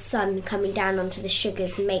then the sun coming down onto the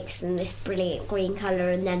sugars makes them this brilliant green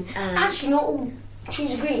colour, and then... Actually, not all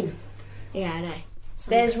trees are green. Yeah, I know.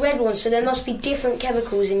 There's red ones, so there must be different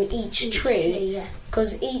chemicals in each tree,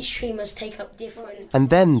 because each tree must take up different... And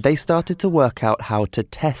then they started to work out how to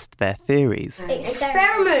test their theories.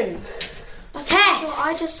 Experiment! Test!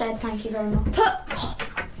 I just said thank you very much.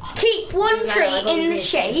 Keep one tree in the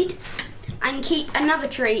shade and keep another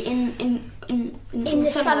tree in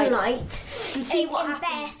the sunlight and see what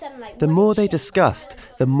happens. The more they discussed,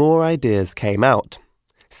 the more ideas came out.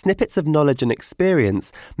 Snippets of knowledge and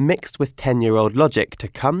experience mixed with 10-year-old logic to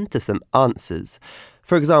come to some answers.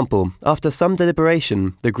 For example, after some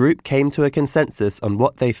deliberation, the group came to a consensus on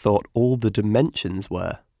what they thought all the dimensions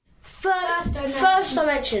were. First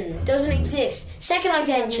dimension doesn't exist. Second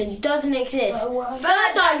dimension doesn't exist.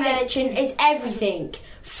 Third dimension is everything.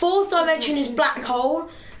 Fourth dimension is black hole.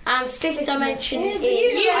 And fifth dimension is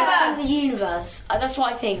the universe. That's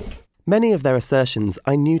what I think. Many of their assertions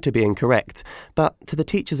I knew to be incorrect, but to the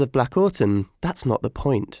teachers of Black Autumn, that's not the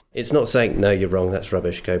point. It's not saying, no, you're wrong, that's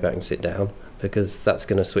rubbish, go back and sit down, because that's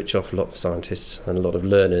going to switch off a lot of scientists and a lot of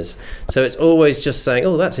learners. So it's always just saying,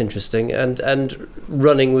 oh, that's interesting, and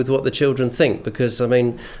running with what the children think, because, I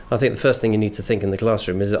think the first thing you need to think in the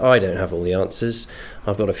classroom is that I don't have all the answers.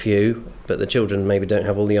 I've got a few, but the children maybe don't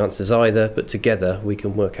have all the answers either, but together we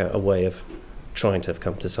can work out a way of trying to have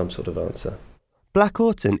come to some sort of answer. Black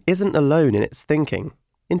Autumn isn't alone in its thinking.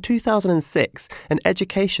 In 2006, an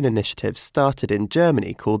education initiative started in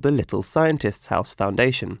Germany called the Little Scientists House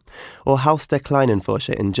Foundation, or Haus der Kleinen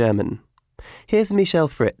Forscher in German. Here's Michel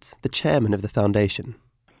Fritz, the chairman of the foundation.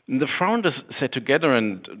 The founders sat together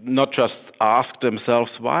and not just asked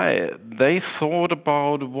themselves why. They thought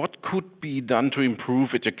about what could be done to improve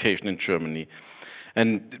education in Germany.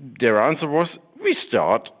 And their answer was, we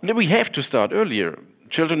have to start earlier.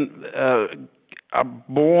 Children are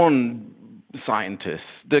born scientists.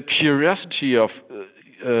 The curiosity of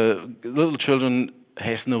little children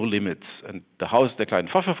has no limits. And the Haus der Kleinen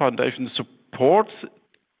Forscher Foundation supports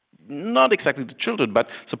not exactly the children, but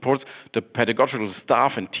supports the pedagogical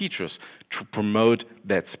staff and teachers to promote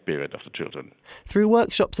that spirit of the children. Through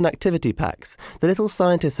workshops and activity packs, the Little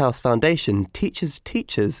Scientists House Foundation teaches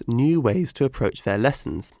teachers new ways to approach their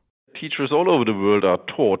lessons. Teachers all over the world are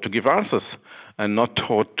taught to give answers and not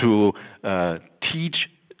taught to teach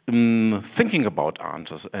thinking about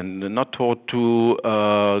answers, and not taught to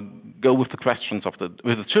go with the questions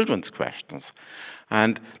with the children's questions.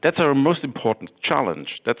 And that's our most important challenge.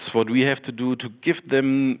 That's what we have to do, to give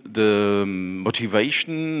them the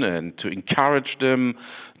motivation and to encourage them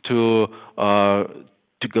to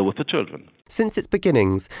go with the children. Since its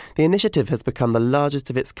beginnings, the initiative has become the largest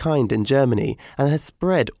of its kind in Germany and has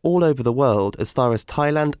spread all over the world as far as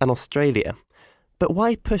Thailand and Australia. But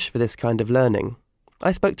why push for this kind of learning?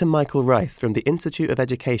 I spoke to Michael Rice from the Institute of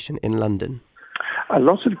Education in London. A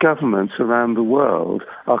lot of governments around the world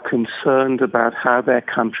are concerned about how their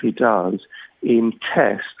country does in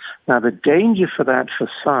tests. Now, the danger for that for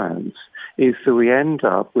science is that we end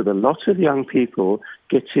up with a lot of young people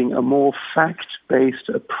getting a more fact-based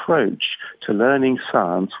approach to learning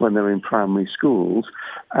science when they're in primary schools.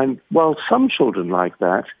 And while some children like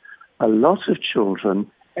that, a lot of children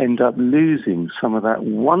end up losing some of that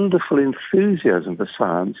wonderful enthusiasm for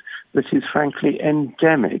science that is frankly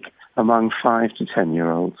endemic among 5 to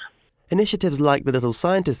 10-year-olds. Initiatives like the Little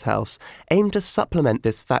Scientists House aim to supplement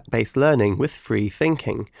this fact-based learning with free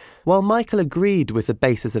thinking. While Michael agreed with the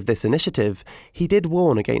basis of this initiative, he did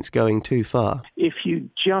warn against going too far. If you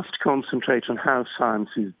just concentrate on how science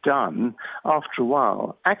is done, after a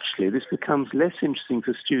while, actually this becomes less interesting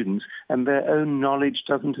for students and their own knowledge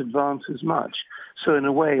doesn't advance as much. So in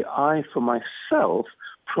a way, I, for myself,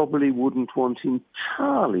 probably wouldn't want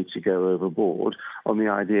entirely to go overboard on the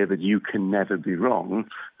idea that you can never be wrong,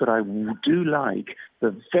 but I do like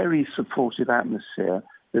the very supportive atmosphere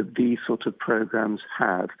that these sort of programs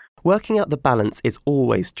have. Working out the balance is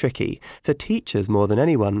always tricky, for teachers more than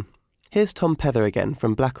anyone. Here's Tom Pether again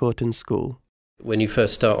from Black Autumn School. When you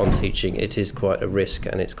first start on teaching, it is quite a risk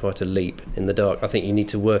and it's quite a leap in the dark. I think you need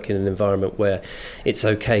to work in an environment where it's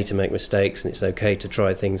okay to make mistakes and it's okay to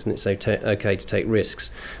try things and it's okay to take risks.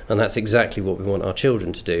 And that's exactly what we want our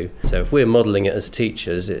children to do. So if we're modelling it as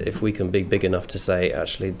teachers, if we can be big enough to say,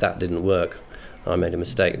 actually, that didn't work, I made a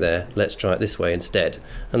mistake there, let's try it this way instead.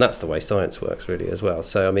 And that's the way science works really as well.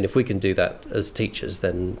 So, I mean, if we can do that as teachers,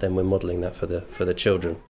 then we're modelling that for the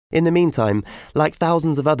children. In the meantime, like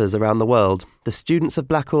thousands of others around the world, the students of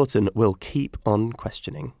Black Autumn will keep on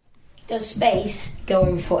questioning. Does space go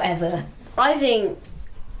on forever? I think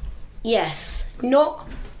yes. Not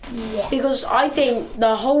because I think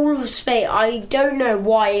the whole of space, I don't know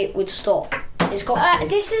why it would stop. It's got to.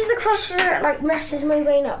 This is the question that messes my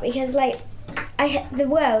brain up because the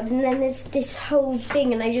world, and then there's this whole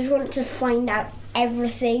thing, and I just want to find out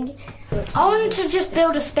everything. I want to just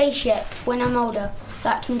build a spaceship when I'm older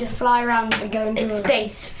that can just fly around and go into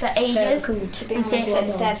space for ages. To be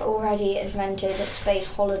honest, they've already invented space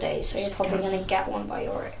holidays, so you're probably going to get one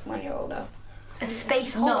when you're older. A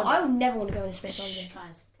space holiday? No, I would never want to go on a space holiday.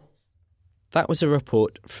 That was a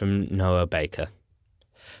report from Noah Baker.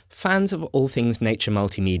 Fans of all things nature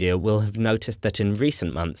multimedia will have noticed that in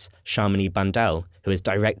recent months, Shamini Bandel, who has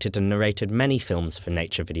directed and narrated many films for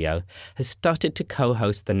Nature Video, has started to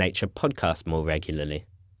co-host the Nature podcast more regularly.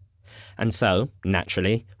 And so,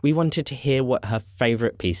 naturally, we wanted to hear what her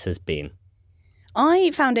favourite piece has been.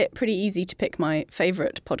 I found it pretty easy to pick my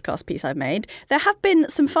favourite podcast piece I've made. There have been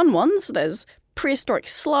some fun ones. There's prehistoric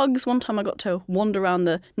slugs. One time I got to wander around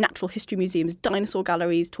the Natural History Museum's dinosaur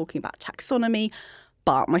galleries talking about taxonomy.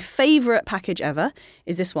 But my favourite package ever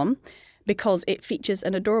is this one, because it features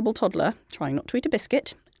an adorable toddler trying not to eat a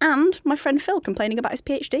biscuit and my friend Phil complaining about his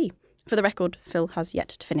PhD. For the record, Phil has yet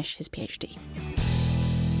to finish his PhD.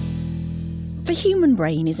 The human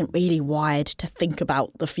brain isn't really wired to think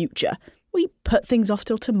about the future. We put things off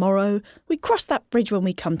till tomorrow. We cross that bridge when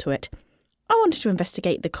we come to it. I wanted to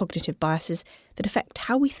investigate the cognitive biases that affect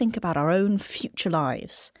how we think about our own future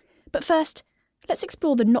lives. But first, let's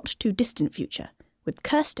explore the not-too-distant future with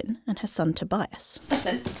Kirsten and her son Tobias.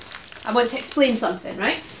 Listen, I want to explain something,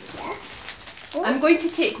 right? Yeah. I'm going to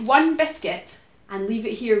take one biscuit and leave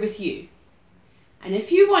it here with you. And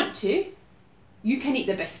if you want to, you can eat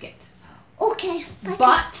the biscuit. Okay.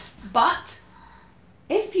 But,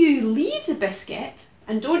 if you leave the biscuit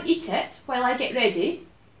and don't eat it while I get ready,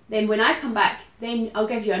 then when I come back, then I'll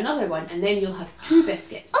give you another one and then you'll have 2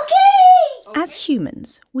 biscuits. Okay! As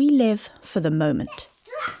humans, we live for the moment.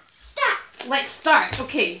 Let's start.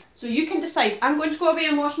 Okay, so you can decide. I'm going to go away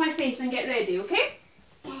and wash my face and get ready, okay?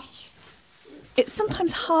 It's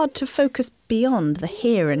sometimes hard to focus beyond the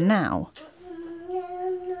here and now,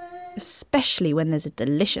 especially when there's a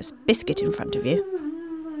delicious biscuit in front of you.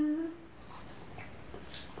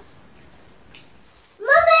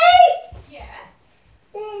 Mummy! Yeah?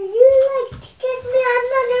 You like to give me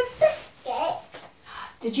another biscuit?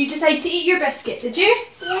 Did you decide to eat your biscuit, did you?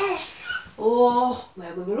 Yes. Oh,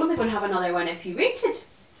 well, we were only going to have another one if you waited.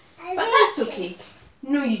 But that's okay.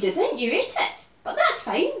 No, you didn't. You ate it. But that's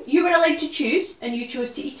fine. You were allowed to choose, and you chose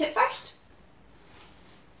to eat it first.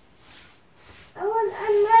 I want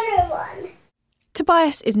another one.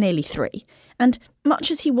 Tobias is nearly 3, and much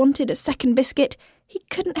as he wanted a second biscuit, he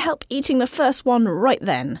couldn't help eating the first one right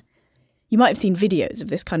then. You might have seen videos of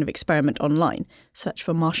this kind of experiment online. Search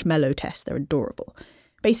for marshmallow tests, they're adorable.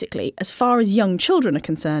 Basically, as far as young children are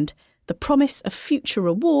concerned, the promise of future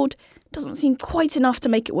reward doesn't seem quite enough to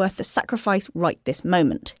make it worth the sacrifice right this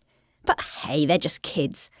moment. But hey, they're just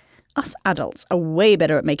kids. Us adults are way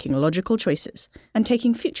better at making logical choices and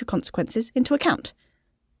taking future consequences into account.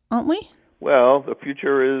 Aren't we? Well, the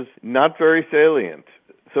future is not very salient.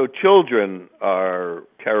 So children are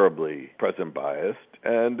terribly present biased,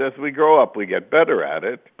 and as we grow up, we get better at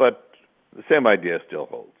it, but the same idea still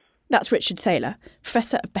holds. That's Richard Thaler,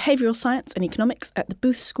 Professor of Behavioural Science and Economics at the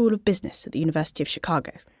Booth School of Business at the University of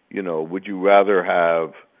Chicago. You know, would you rather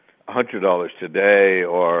have $100 today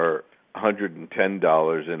or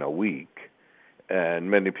 $110 in a week? And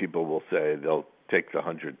many people will say they'll take the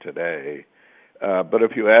 100 today. But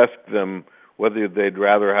if you ask them whether they'd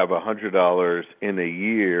rather have $100 in a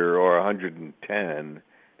year or 110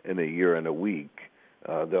 in a year and a week,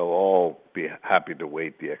 they'll all be happy to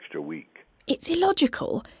wait the extra week. It's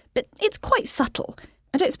illogical, but it's quite subtle.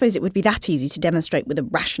 I don't suppose it would be that easy to demonstrate with a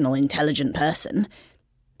rational, intelligent person.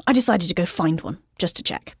 I decided to go find one, just to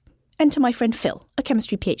check. Enter my friend Phil, a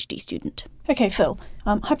chemistry PhD student. OK, Phil,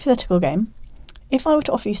 hypothetical game. If I were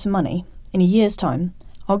to offer you some money in a year's time,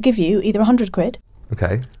 I'll give you either 100 quid.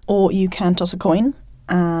 OK. Or you can toss a coin,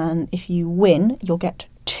 and if you win, you'll get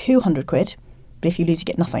 200 quid. But if you lose, you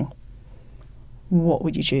get nothing. What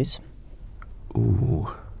would you choose? Ooh.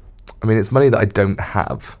 I mean, it's money that I don't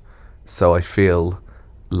have, so I feel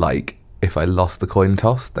like if I lost the coin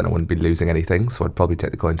toss, then I wouldn't be losing anything, so I'd probably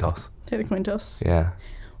take the coin toss. Take the coin toss? Yeah.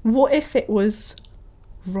 What if it was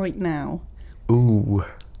right now? Ooh.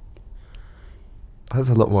 That's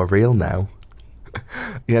a lot more real now.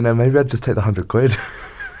 Yeah, no, maybe I'd just take the 100 quid.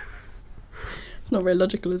 It's not very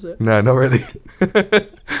logical, is it? No, not really.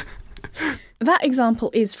 That example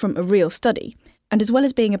is from a real study, and as well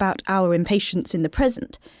as being about our impatience in the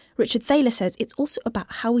present, Richard Thaler says it's also about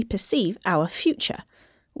how we perceive our future.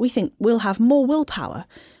 We think we'll have more willpower.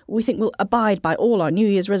 We think we'll abide by all our New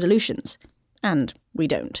Year's resolutions. And we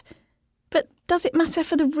don't. But does it matter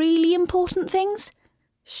for the really important things?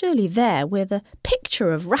 Surely there we're the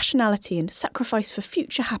picture of rationality and sacrifice for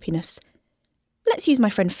future happiness. Let's use my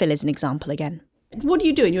friend Phil as an example again. What do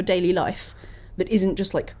you do in your daily life that isn't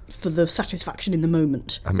just like for the satisfaction in the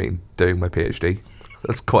moment? I mean, doing my PhD.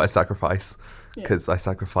 That's quite a sacrifice, because I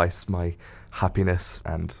sacrifice my happiness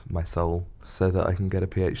and my soul so that I can get a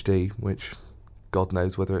PhD, which God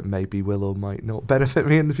knows whether it maybe will or might not benefit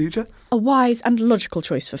me in the future. A wise and logical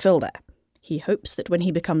choice for Phil there. He hopes that when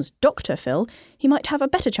he becomes Dr. Phil, he might have a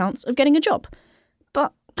better chance of getting a job.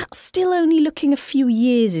 But that's still only looking a few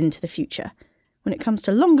years into the future. When it comes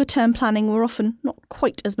to longer-term planning, we're often not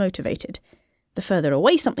quite as motivated. The further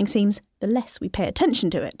away something seems, the less we pay attention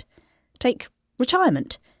to it. Take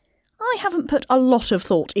retirement. I haven't put a lot of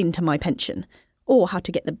thought into my pension, or how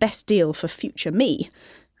to get the best deal for future me,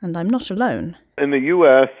 and I'm not alone. In the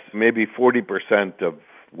U.S., maybe 40% of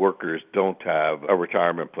workers don't have a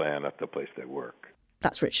retirement plan at the place they work.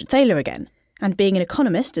 That's Richard Thaler again. And being an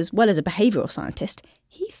economist as well as a behavioural scientist,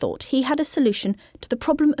 he thought he had a solution to the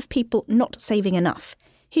problem of people not saving enough.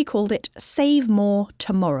 He called it Save More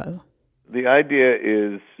Tomorrow. The idea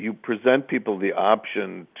is you present people the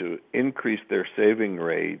option to increase their saving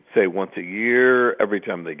rate, say once a year, every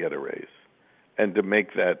time they get a raise, and to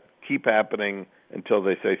make that keep happening until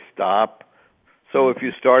they say stop. So if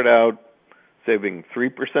you start out saving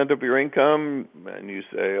 3% of your income, and you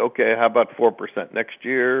say, okay, how about 4% next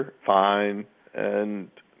year? Fine.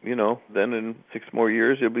 And, then in 6 more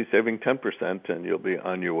years, you'll be saving 10%, and you'll be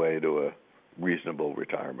on your way to a reasonable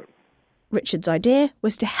retirement. Richard's idea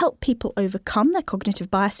was to help people overcome their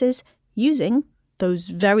cognitive biases using those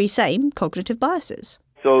very same cognitive biases.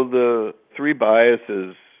 So the 3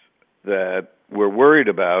 biases that we're worried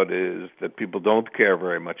about is that people don't care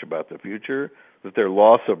very much about the future, that they're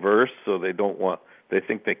loss averse, so they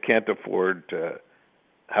think they can't afford to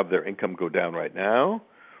have their income go down right now,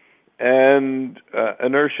 and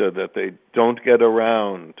inertia, that they don't get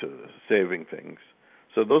around to saving things.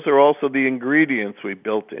 So those are also the ingredients we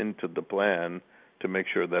built into the plan to make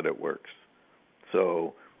sure that it works.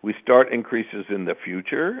 So we start increases in the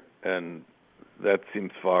future, and that seems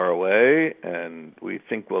far away, and we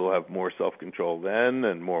think we'll have more self-control then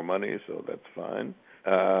and more money, so that's fine.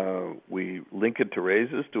 We link it to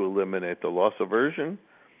raises to eliminate the loss aversion,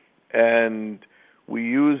 and we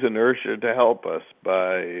use inertia to help us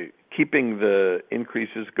by keeping the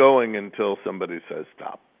increases going until somebody says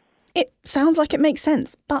stop. It sounds like it makes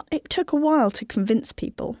sense, but it took a while to convince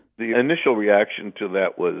people. The initial reaction to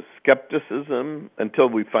that was skepticism until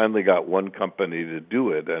we finally got one company to do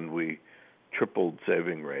it, and we tripled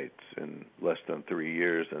saving rates in less than 3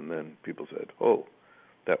 years, and then people said, oh,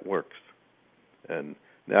 that works. And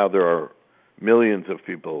now there are millions of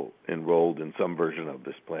people enrolled in some version of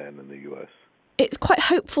this plan in the U.S. It's quite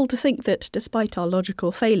hopeful to think that, despite our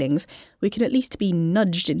logical failings, we can at least be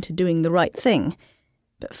nudged into doing the right thing.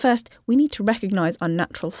 But first, we need to recognise our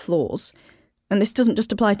natural flaws. And this doesn't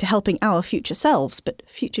just apply to helping our future selves, but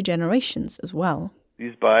future generations as well.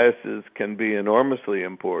 These biases can be enormously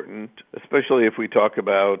important, especially if we talk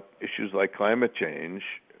about issues like climate change,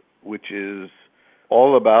 which is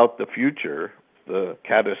all about the future. The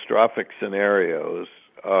catastrophic scenarios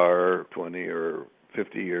are 20 or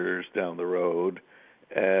 50 years down the road,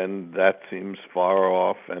 and that seems far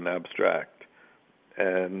off and abstract.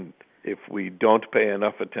 And if we don't pay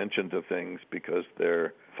enough attention to things because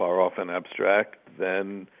they're far off and abstract,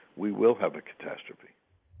 then we will have a catastrophe.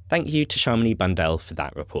 Thank you to Shamini Bundell for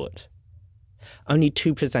that report. Only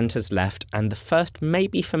 2 presenters left, and the first may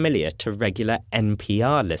be familiar to regular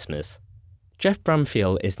NPR listeners. Jeff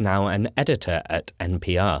Brumfiel is now an editor at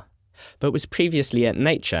NPR, but was previously at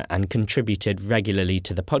Nature and contributed regularly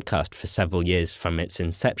to the podcast for several years from its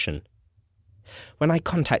inception. When I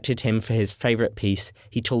contacted him for his favourite piece,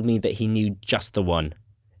 he told me that he knew just the one,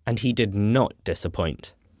 and he did not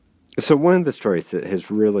disappoint. So one of the stories that has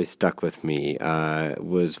really stuck with me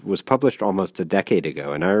was published almost a decade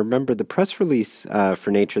ago, and I remember the press release for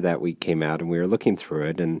Nature that week came out, and we were looking through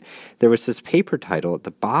it, and there was this paper title at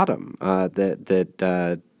the bottom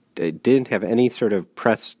that didn't have any sort of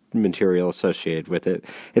press material associated with it.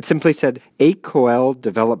 It simply said, "AQL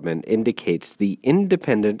development indicates the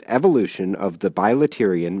independent evolution of the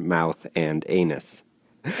bilaterian mouth and anus."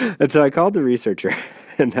 And so I called the researcher,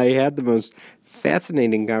 and I had the most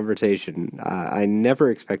fascinating conversation I never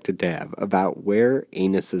expected to have about where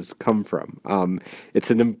anuses come from.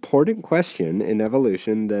 It's an important question in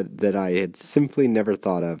evolution that I had simply never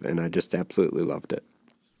thought of, and I just absolutely loved it.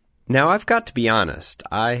 Now, I've got to be honest,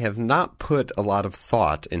 I have not put a lot of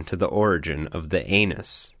thought into the origin of the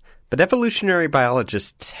anus, but evolutionary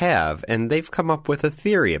biologists have, and they've come up with a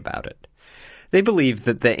theory about it. They believe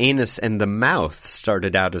that the anus and the mouth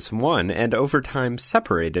started out as one and over time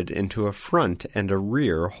separated into a front and a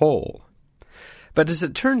rear hole. But as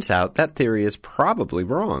it turns out, that theory is probably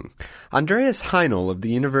wrong. Andreas Heinel of the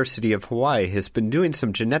University of Hawaii has been doing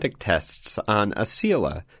some genetic tests on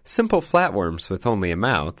Acela, simple flatworms with only a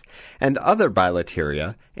mouth, and other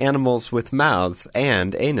bilateria, animals with mouths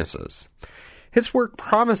and anuses. His work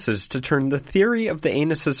promises to turn the theory of the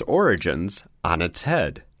anus's origins on its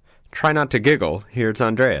head. Try not to giggle. Here's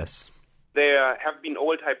Andreas. There have been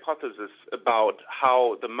old hypotheses about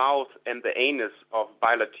how the mouth and the anus of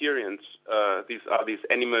bilaterians, these are these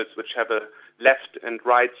animals which have a left and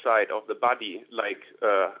right side of the body, like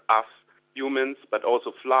us humans, but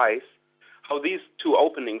also flies, how these two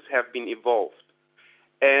openings have been evolved.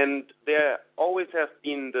 And there always has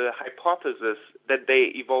been the hypothesis that they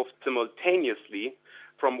evolved simultaneously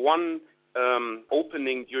from one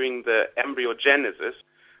opening during the embryogenesis.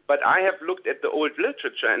 But I have looked at the old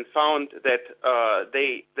literature and found that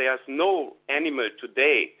there's no animal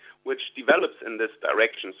today which develops in this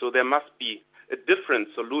direction. So there must be a different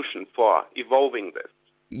solution for evolving this.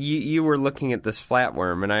 You were looking at this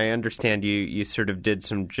flatworm, and I understand you sort of did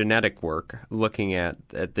some genetic work looking at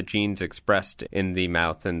the genes expressed in the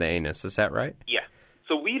mouth and the anus. Is that right? Yeah.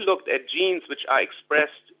 So we looked at genes which are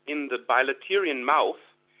expressed in the bilaterian mouth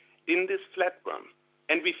in this flatworm.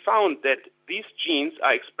 And we found that these genes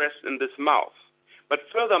are expressed in this mouth. But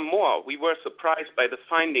furthermore, we were surprised by the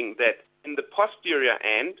finding that in the posterior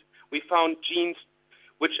end, we found genes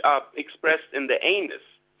which are expressed in the anus.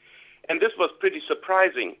 And this was pretty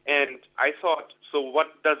surprising. And I thought, so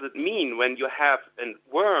what does it mean when you have a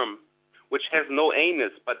worm which has no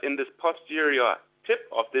anus, but in this posterior tip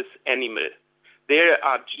of this animal, there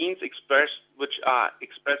are genes expressed which are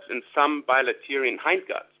expressed in some bilaterian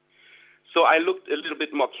hindguts. So I looked a little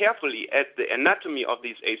bit more carefully at the anatomy of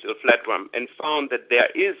these acyl flatworm and found that there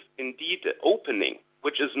is indeed an opening,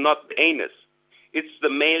 which is not the anus. It's the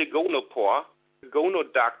male gonopore, the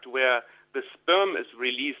gonoduct, where the sperm is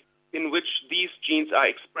released, in which these genes are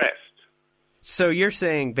expressed. So you're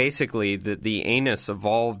saying basically that the anus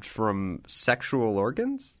evolved from sexual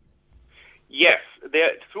organs? Yes,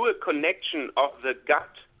 through a connection of the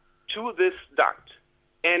gut to this duct.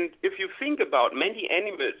 And if you think about, many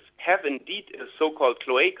animals have indeed a so-called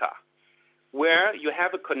cloaca, where you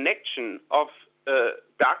have a connection of a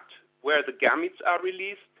duct where the gametes are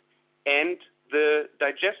released and the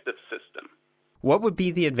digestive system. What would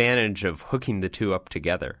be the advantage of hooking the two up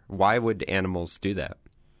together? Why would animals do that?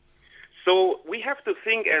 So we have to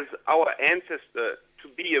think as our ancestor to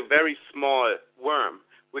be a very small worm,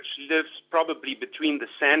 which lives probably between the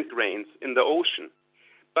sand grains in the ocean.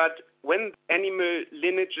 But when animal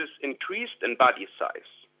lineages increased in body size,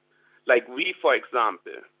 like we, for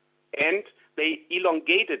example, and they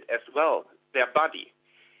elongated as well their body,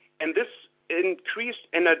 and this increased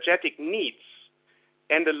energetic needs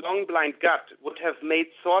and a long blind gut would have made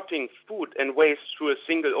sorting food and waste through a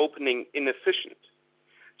single opening inefficient.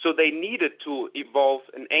 So they needed to evolve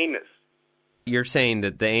an anus. You're saying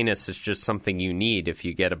that the anus is just something you need if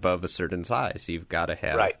you get above a certain size. You've got to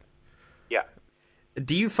have... Right. Yeah.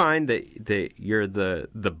 Do you find that you're the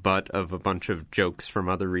butt of a bunch of jokes from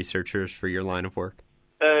other researchers for your line of work?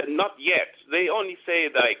 Not yet. They only say,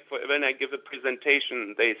 like, when I give a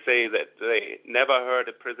presentation, they say that they never heard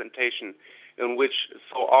a presentation in which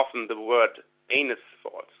so often the word anus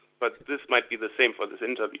falls. But this might be the same for this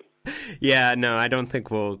interview. Yeah, no, I don't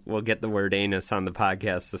think we'll get the word anus on the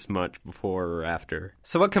podcast this much before or after.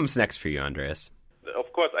 So what comes next for you, Andreas?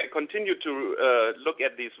 Of course, I continue to look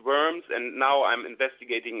at these worms, and now I'm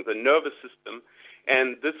investigating the nervous system.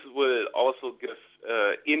 And this will also give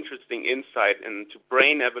interesting insight into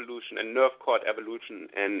brain evolution and nerve cord evolution.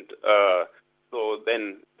 And so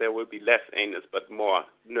then there will be less anus, but more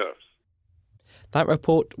nerves. That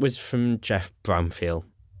report was from Jeff Bramfield.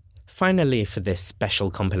 Finally, for this special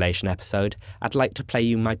compilation episode, I'd like to play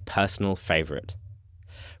you my personal favourite.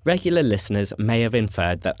 Regular listeners may have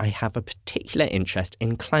inferred that I have a particular interest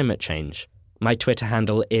in climate change. My Twitter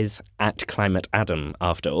handle is @ClimateAdam,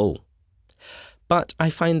 after all. But I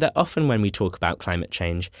find that often when we talk about climate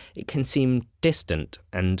change, it can seem distant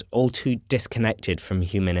and all too disconnected from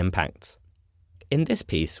human impacts. In this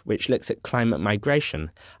piece, which looks at climate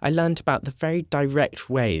migration, I learned about the very direct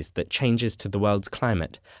ways that changes to the world's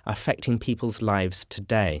climate are affecting people's lives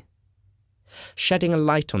today. Shedding a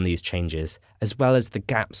light on these changes, as well as the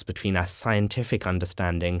gaps between our scientific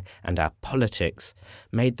understanding and our politics,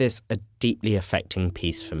 made this a deeply affecting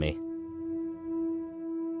piece for me.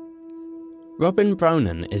 Robin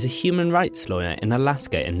Bronan is a human rights lawyer in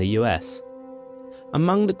Alaska in the US.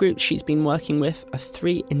 Among the groups she's been working with are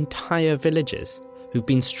 3 entire villages who've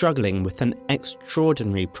been struggling with an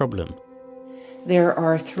extraordinary problem. There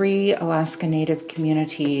are 3 Alaska Native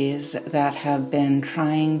communities that have been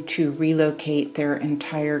trying to relocate their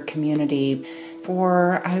entire community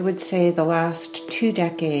for, I would say, the last 2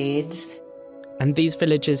 decades. And these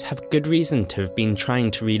villages have good reason to have been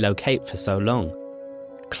trying to relocate for so long.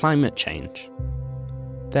 Climate change.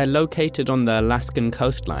 They're located on the Alaskan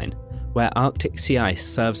coastline, where Arctic sea ice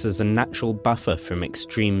serves as a natural buffer from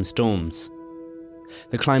extreme storms.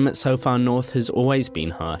 The climate so far north has always been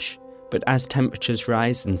harsh, but as temperatures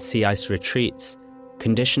rise and sea ice retreats,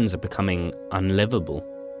 conditions are becoming unlivable.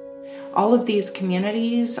 All of these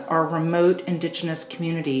communities are remote indigenous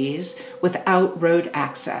communities without road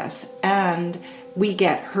access, and we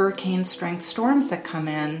get hurricane-strength storms that come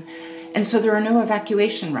in, and so there are no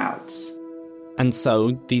evacuation routes. And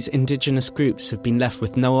so, these indigenous groups have been left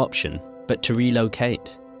with no option but to relocate.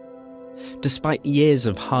 Despite years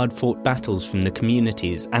of hard-fought battles from the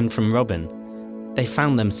communities and from Robin, they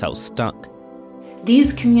found themselves stuck.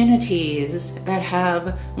 These communities that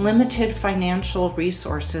have limited financial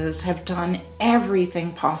resources have done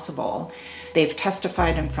everything possible. They've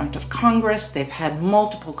testified in front of Congress, they've had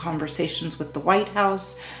multiple conversations with the White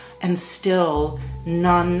House, and still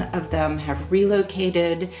none of them have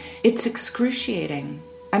relocated. It's excruciating.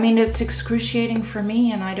 I mean, it's excruciating for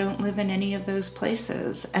me, and I don't live in any of those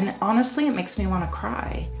places. And honestly, it makes me want to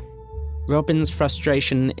cry. Robin's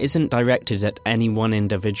frustration isn't directed at any one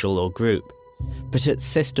individual or group, but at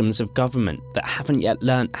systems of government that haven't yet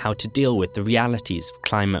learnt how to deal with the realities of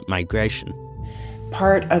climate migration.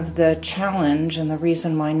 Part of the challenge and the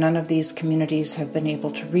reason why none of these communities have been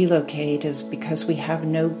able to relocate is because we have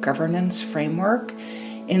no governance framework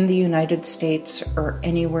in the United States or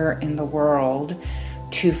anywhere in the world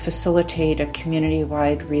to facilitate a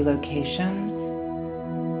community-wide relocation.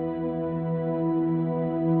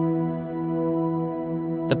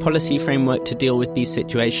 The policy framework to deal with these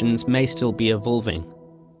situations may still be evolving,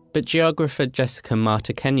 but geographer Jessica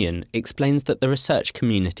Marta Kenyon explains that the research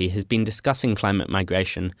community has been discussing climate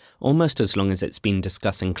migration almost as long as it's been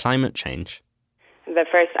discussing climate change. The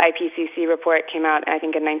first IPCC report came out, I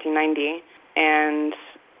think, in 1990, and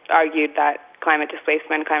argued that climate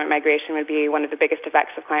displacement, climate migration would be one of the biggest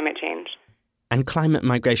effects of climate change. And climate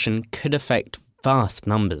migration could affect vast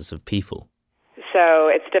numbers of people. So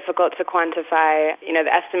it's difficult to quantify.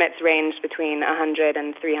 The estimates range between 100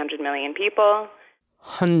 and 300 million people.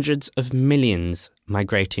 Hundreds of millions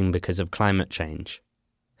migrating because of climate change.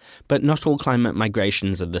 But not all climate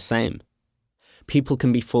migrations are the same. People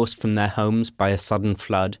can be forced from their homes by a sudden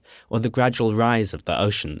flood or the gradual rise of the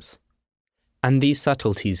oceans. And these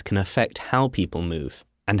subtleties can affect how people move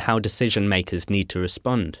and how decision makers need to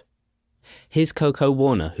respond. Here's Coco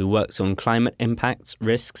Warner, who works on climate impacts,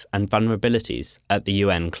 risks and vulnerabilities at the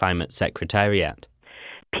UN Climate Secretariat.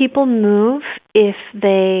 People move if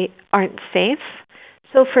they aren't safe.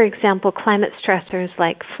 So, for example, climate stressors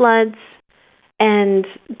like floods, and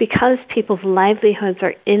because people's livelihoods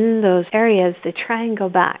are in those areas, they try and go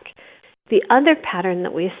back. The other pattern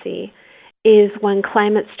that we see is when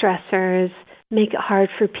climate stressors make it hard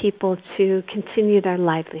for people to continue their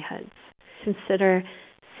livelihoods. Consider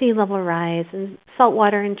sea level rise and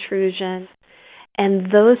saltwater intrusion,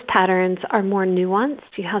 and those patterns are more nuanced.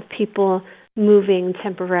 You have people moving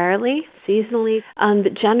temporarily, seasonally,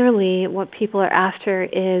 but generally what people are after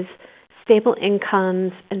is stable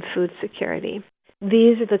incomes and food security.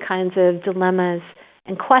 These are the kinds of dilemmas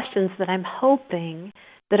and questions that I'm hoping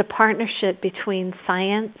that a partnership between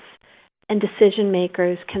science and decision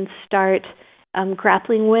makers can start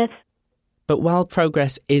grappling with. But while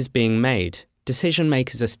progress is being made, decision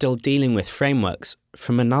makers are still dealing with frameworks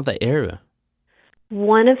from another era.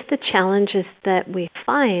 One of the challenges that we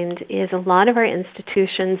find is a lot of our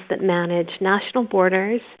institutions that manage national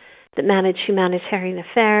borders, that manage humanitarian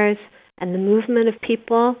affairs, and the movement of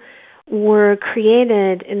people were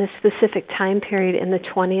created in a specific time period in the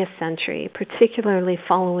 20th century, particularly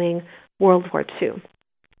following World War II.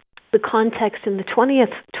 The context in the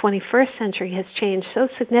 21st century has changed so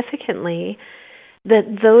significantly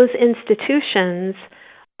that those institutions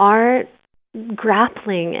are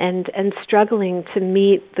grappling and struggling to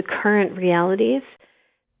meet the current realities.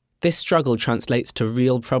 This struggle translates to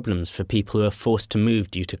real problems for people who are forced to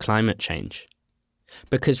move due to climate change.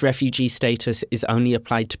 Because refugee status is only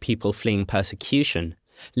applied to people fleeing persecution,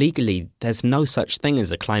 legally there's no such thing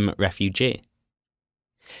as a climate refugee.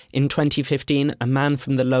 In 2015, a man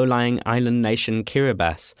from the low-lying island nation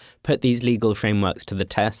Kiribati put these legal frameworks to the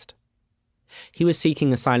test. He was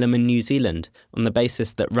seeking asylum in New Zealand on the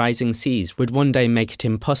basis that rising seas would one day make it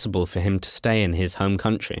impossible for him to stay in his home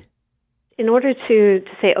country. In order to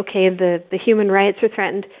say, okay, the human rights are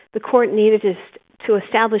threatened, the court needed to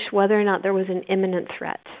establish whether or not there was an imminent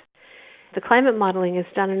threat. The climate modeling is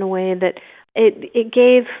done in a way that it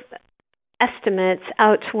gave estimates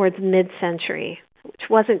out towards mid-century, which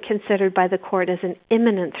wasn't considered by the court as an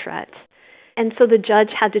imminent threat. And so the judge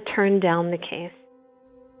had to turn down the case.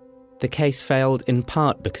 The case failed in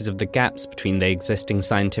part because of the gaps between the existing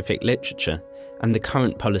scientific literature and the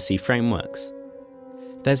current policy frameworks.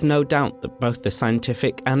 There's no doubt that both the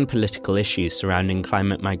scientific and political issues surrounding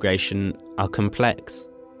climate migration are complex.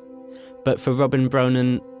 But for Robin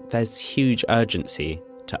Bronen, there's huge urgency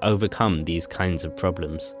to overcome these kinds of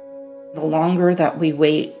problems. The longer that we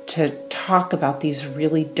wait to talk about these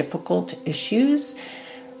really difficult issues,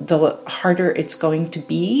 the harder it's going to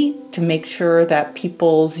be to make sure that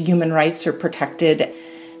people's human rights are protected,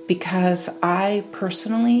 because I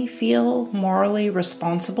personally feel morally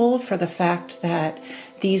responsible for the fact that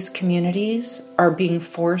these communities are being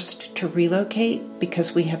forced to relocate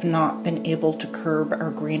because we have not been able to curb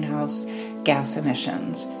our greenhouse gas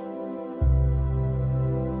emissions.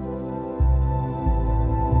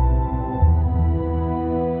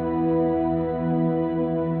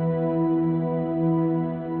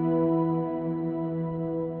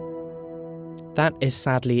 That is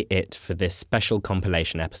sadly it for this special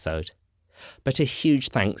compilation episode. But a huge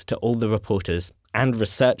thanks to all the reporters, and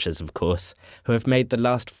researchers of course, who have made the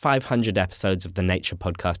last 500 episodes of the Nature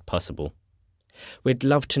Podcast possible. We'd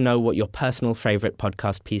love to know what your personal favourite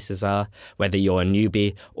podcast pieces are, whether you're a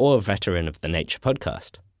newbie or a veteran of the Nature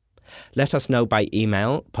Podcast. Let us know by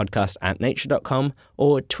email, podcast@nature.com,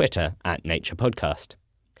 or Twitter @naturepodcast.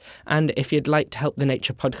 And if you'd like to help the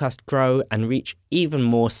Nature Podcast grow and reach even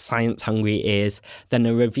more science-hungry ears, then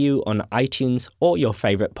a review on iTunes or your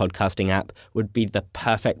favourite podcasting app would be the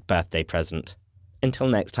perfect birthday present. Until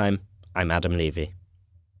next time, I'm Adam Levy.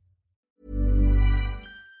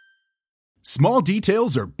 Small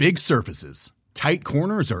details are big surfaces. Tight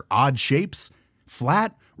corners are odd shapes.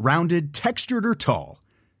 Flat, rounded, textured, or tall.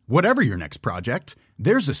 Whatever your next project,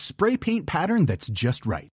 there's a spray paint pattern that's just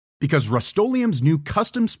right. Because Rust-Oleum's new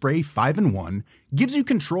Custom Spray 5-in-1 gives you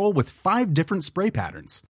control with 5 different spray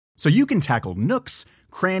patterns. So you can tackle nooks,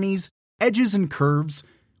 crannies, edges, and curves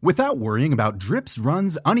without worrying about drips,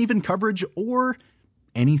 runs, uneven coverage, or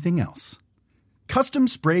anything else. Custom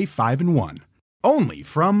Spray 5-in-1. Only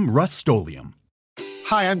from Rust-Oleum.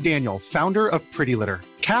 Hi, I'm Daniel, founder of Pretty Litter.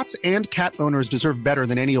 Cats and cat owners deserve better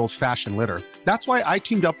than any old-fashioned litter. That's why I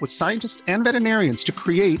teamed up with scientists and veterinarians to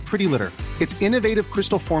create Pretty Litter. Its innovative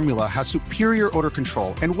crystal formula has superior odor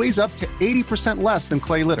control and weighs up to 80% less than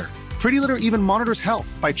clay litter. Pretty Litter even monitors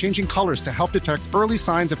health by changing colors to help detect early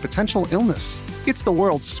signs of potential illness. It's the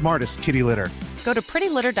world's smartest kitty litter. Go to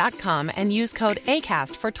prettylitter.com and use code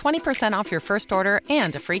ACAST for 20% off your first order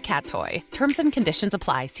and a free cat toy. Terms and conditions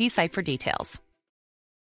apply. See site for details.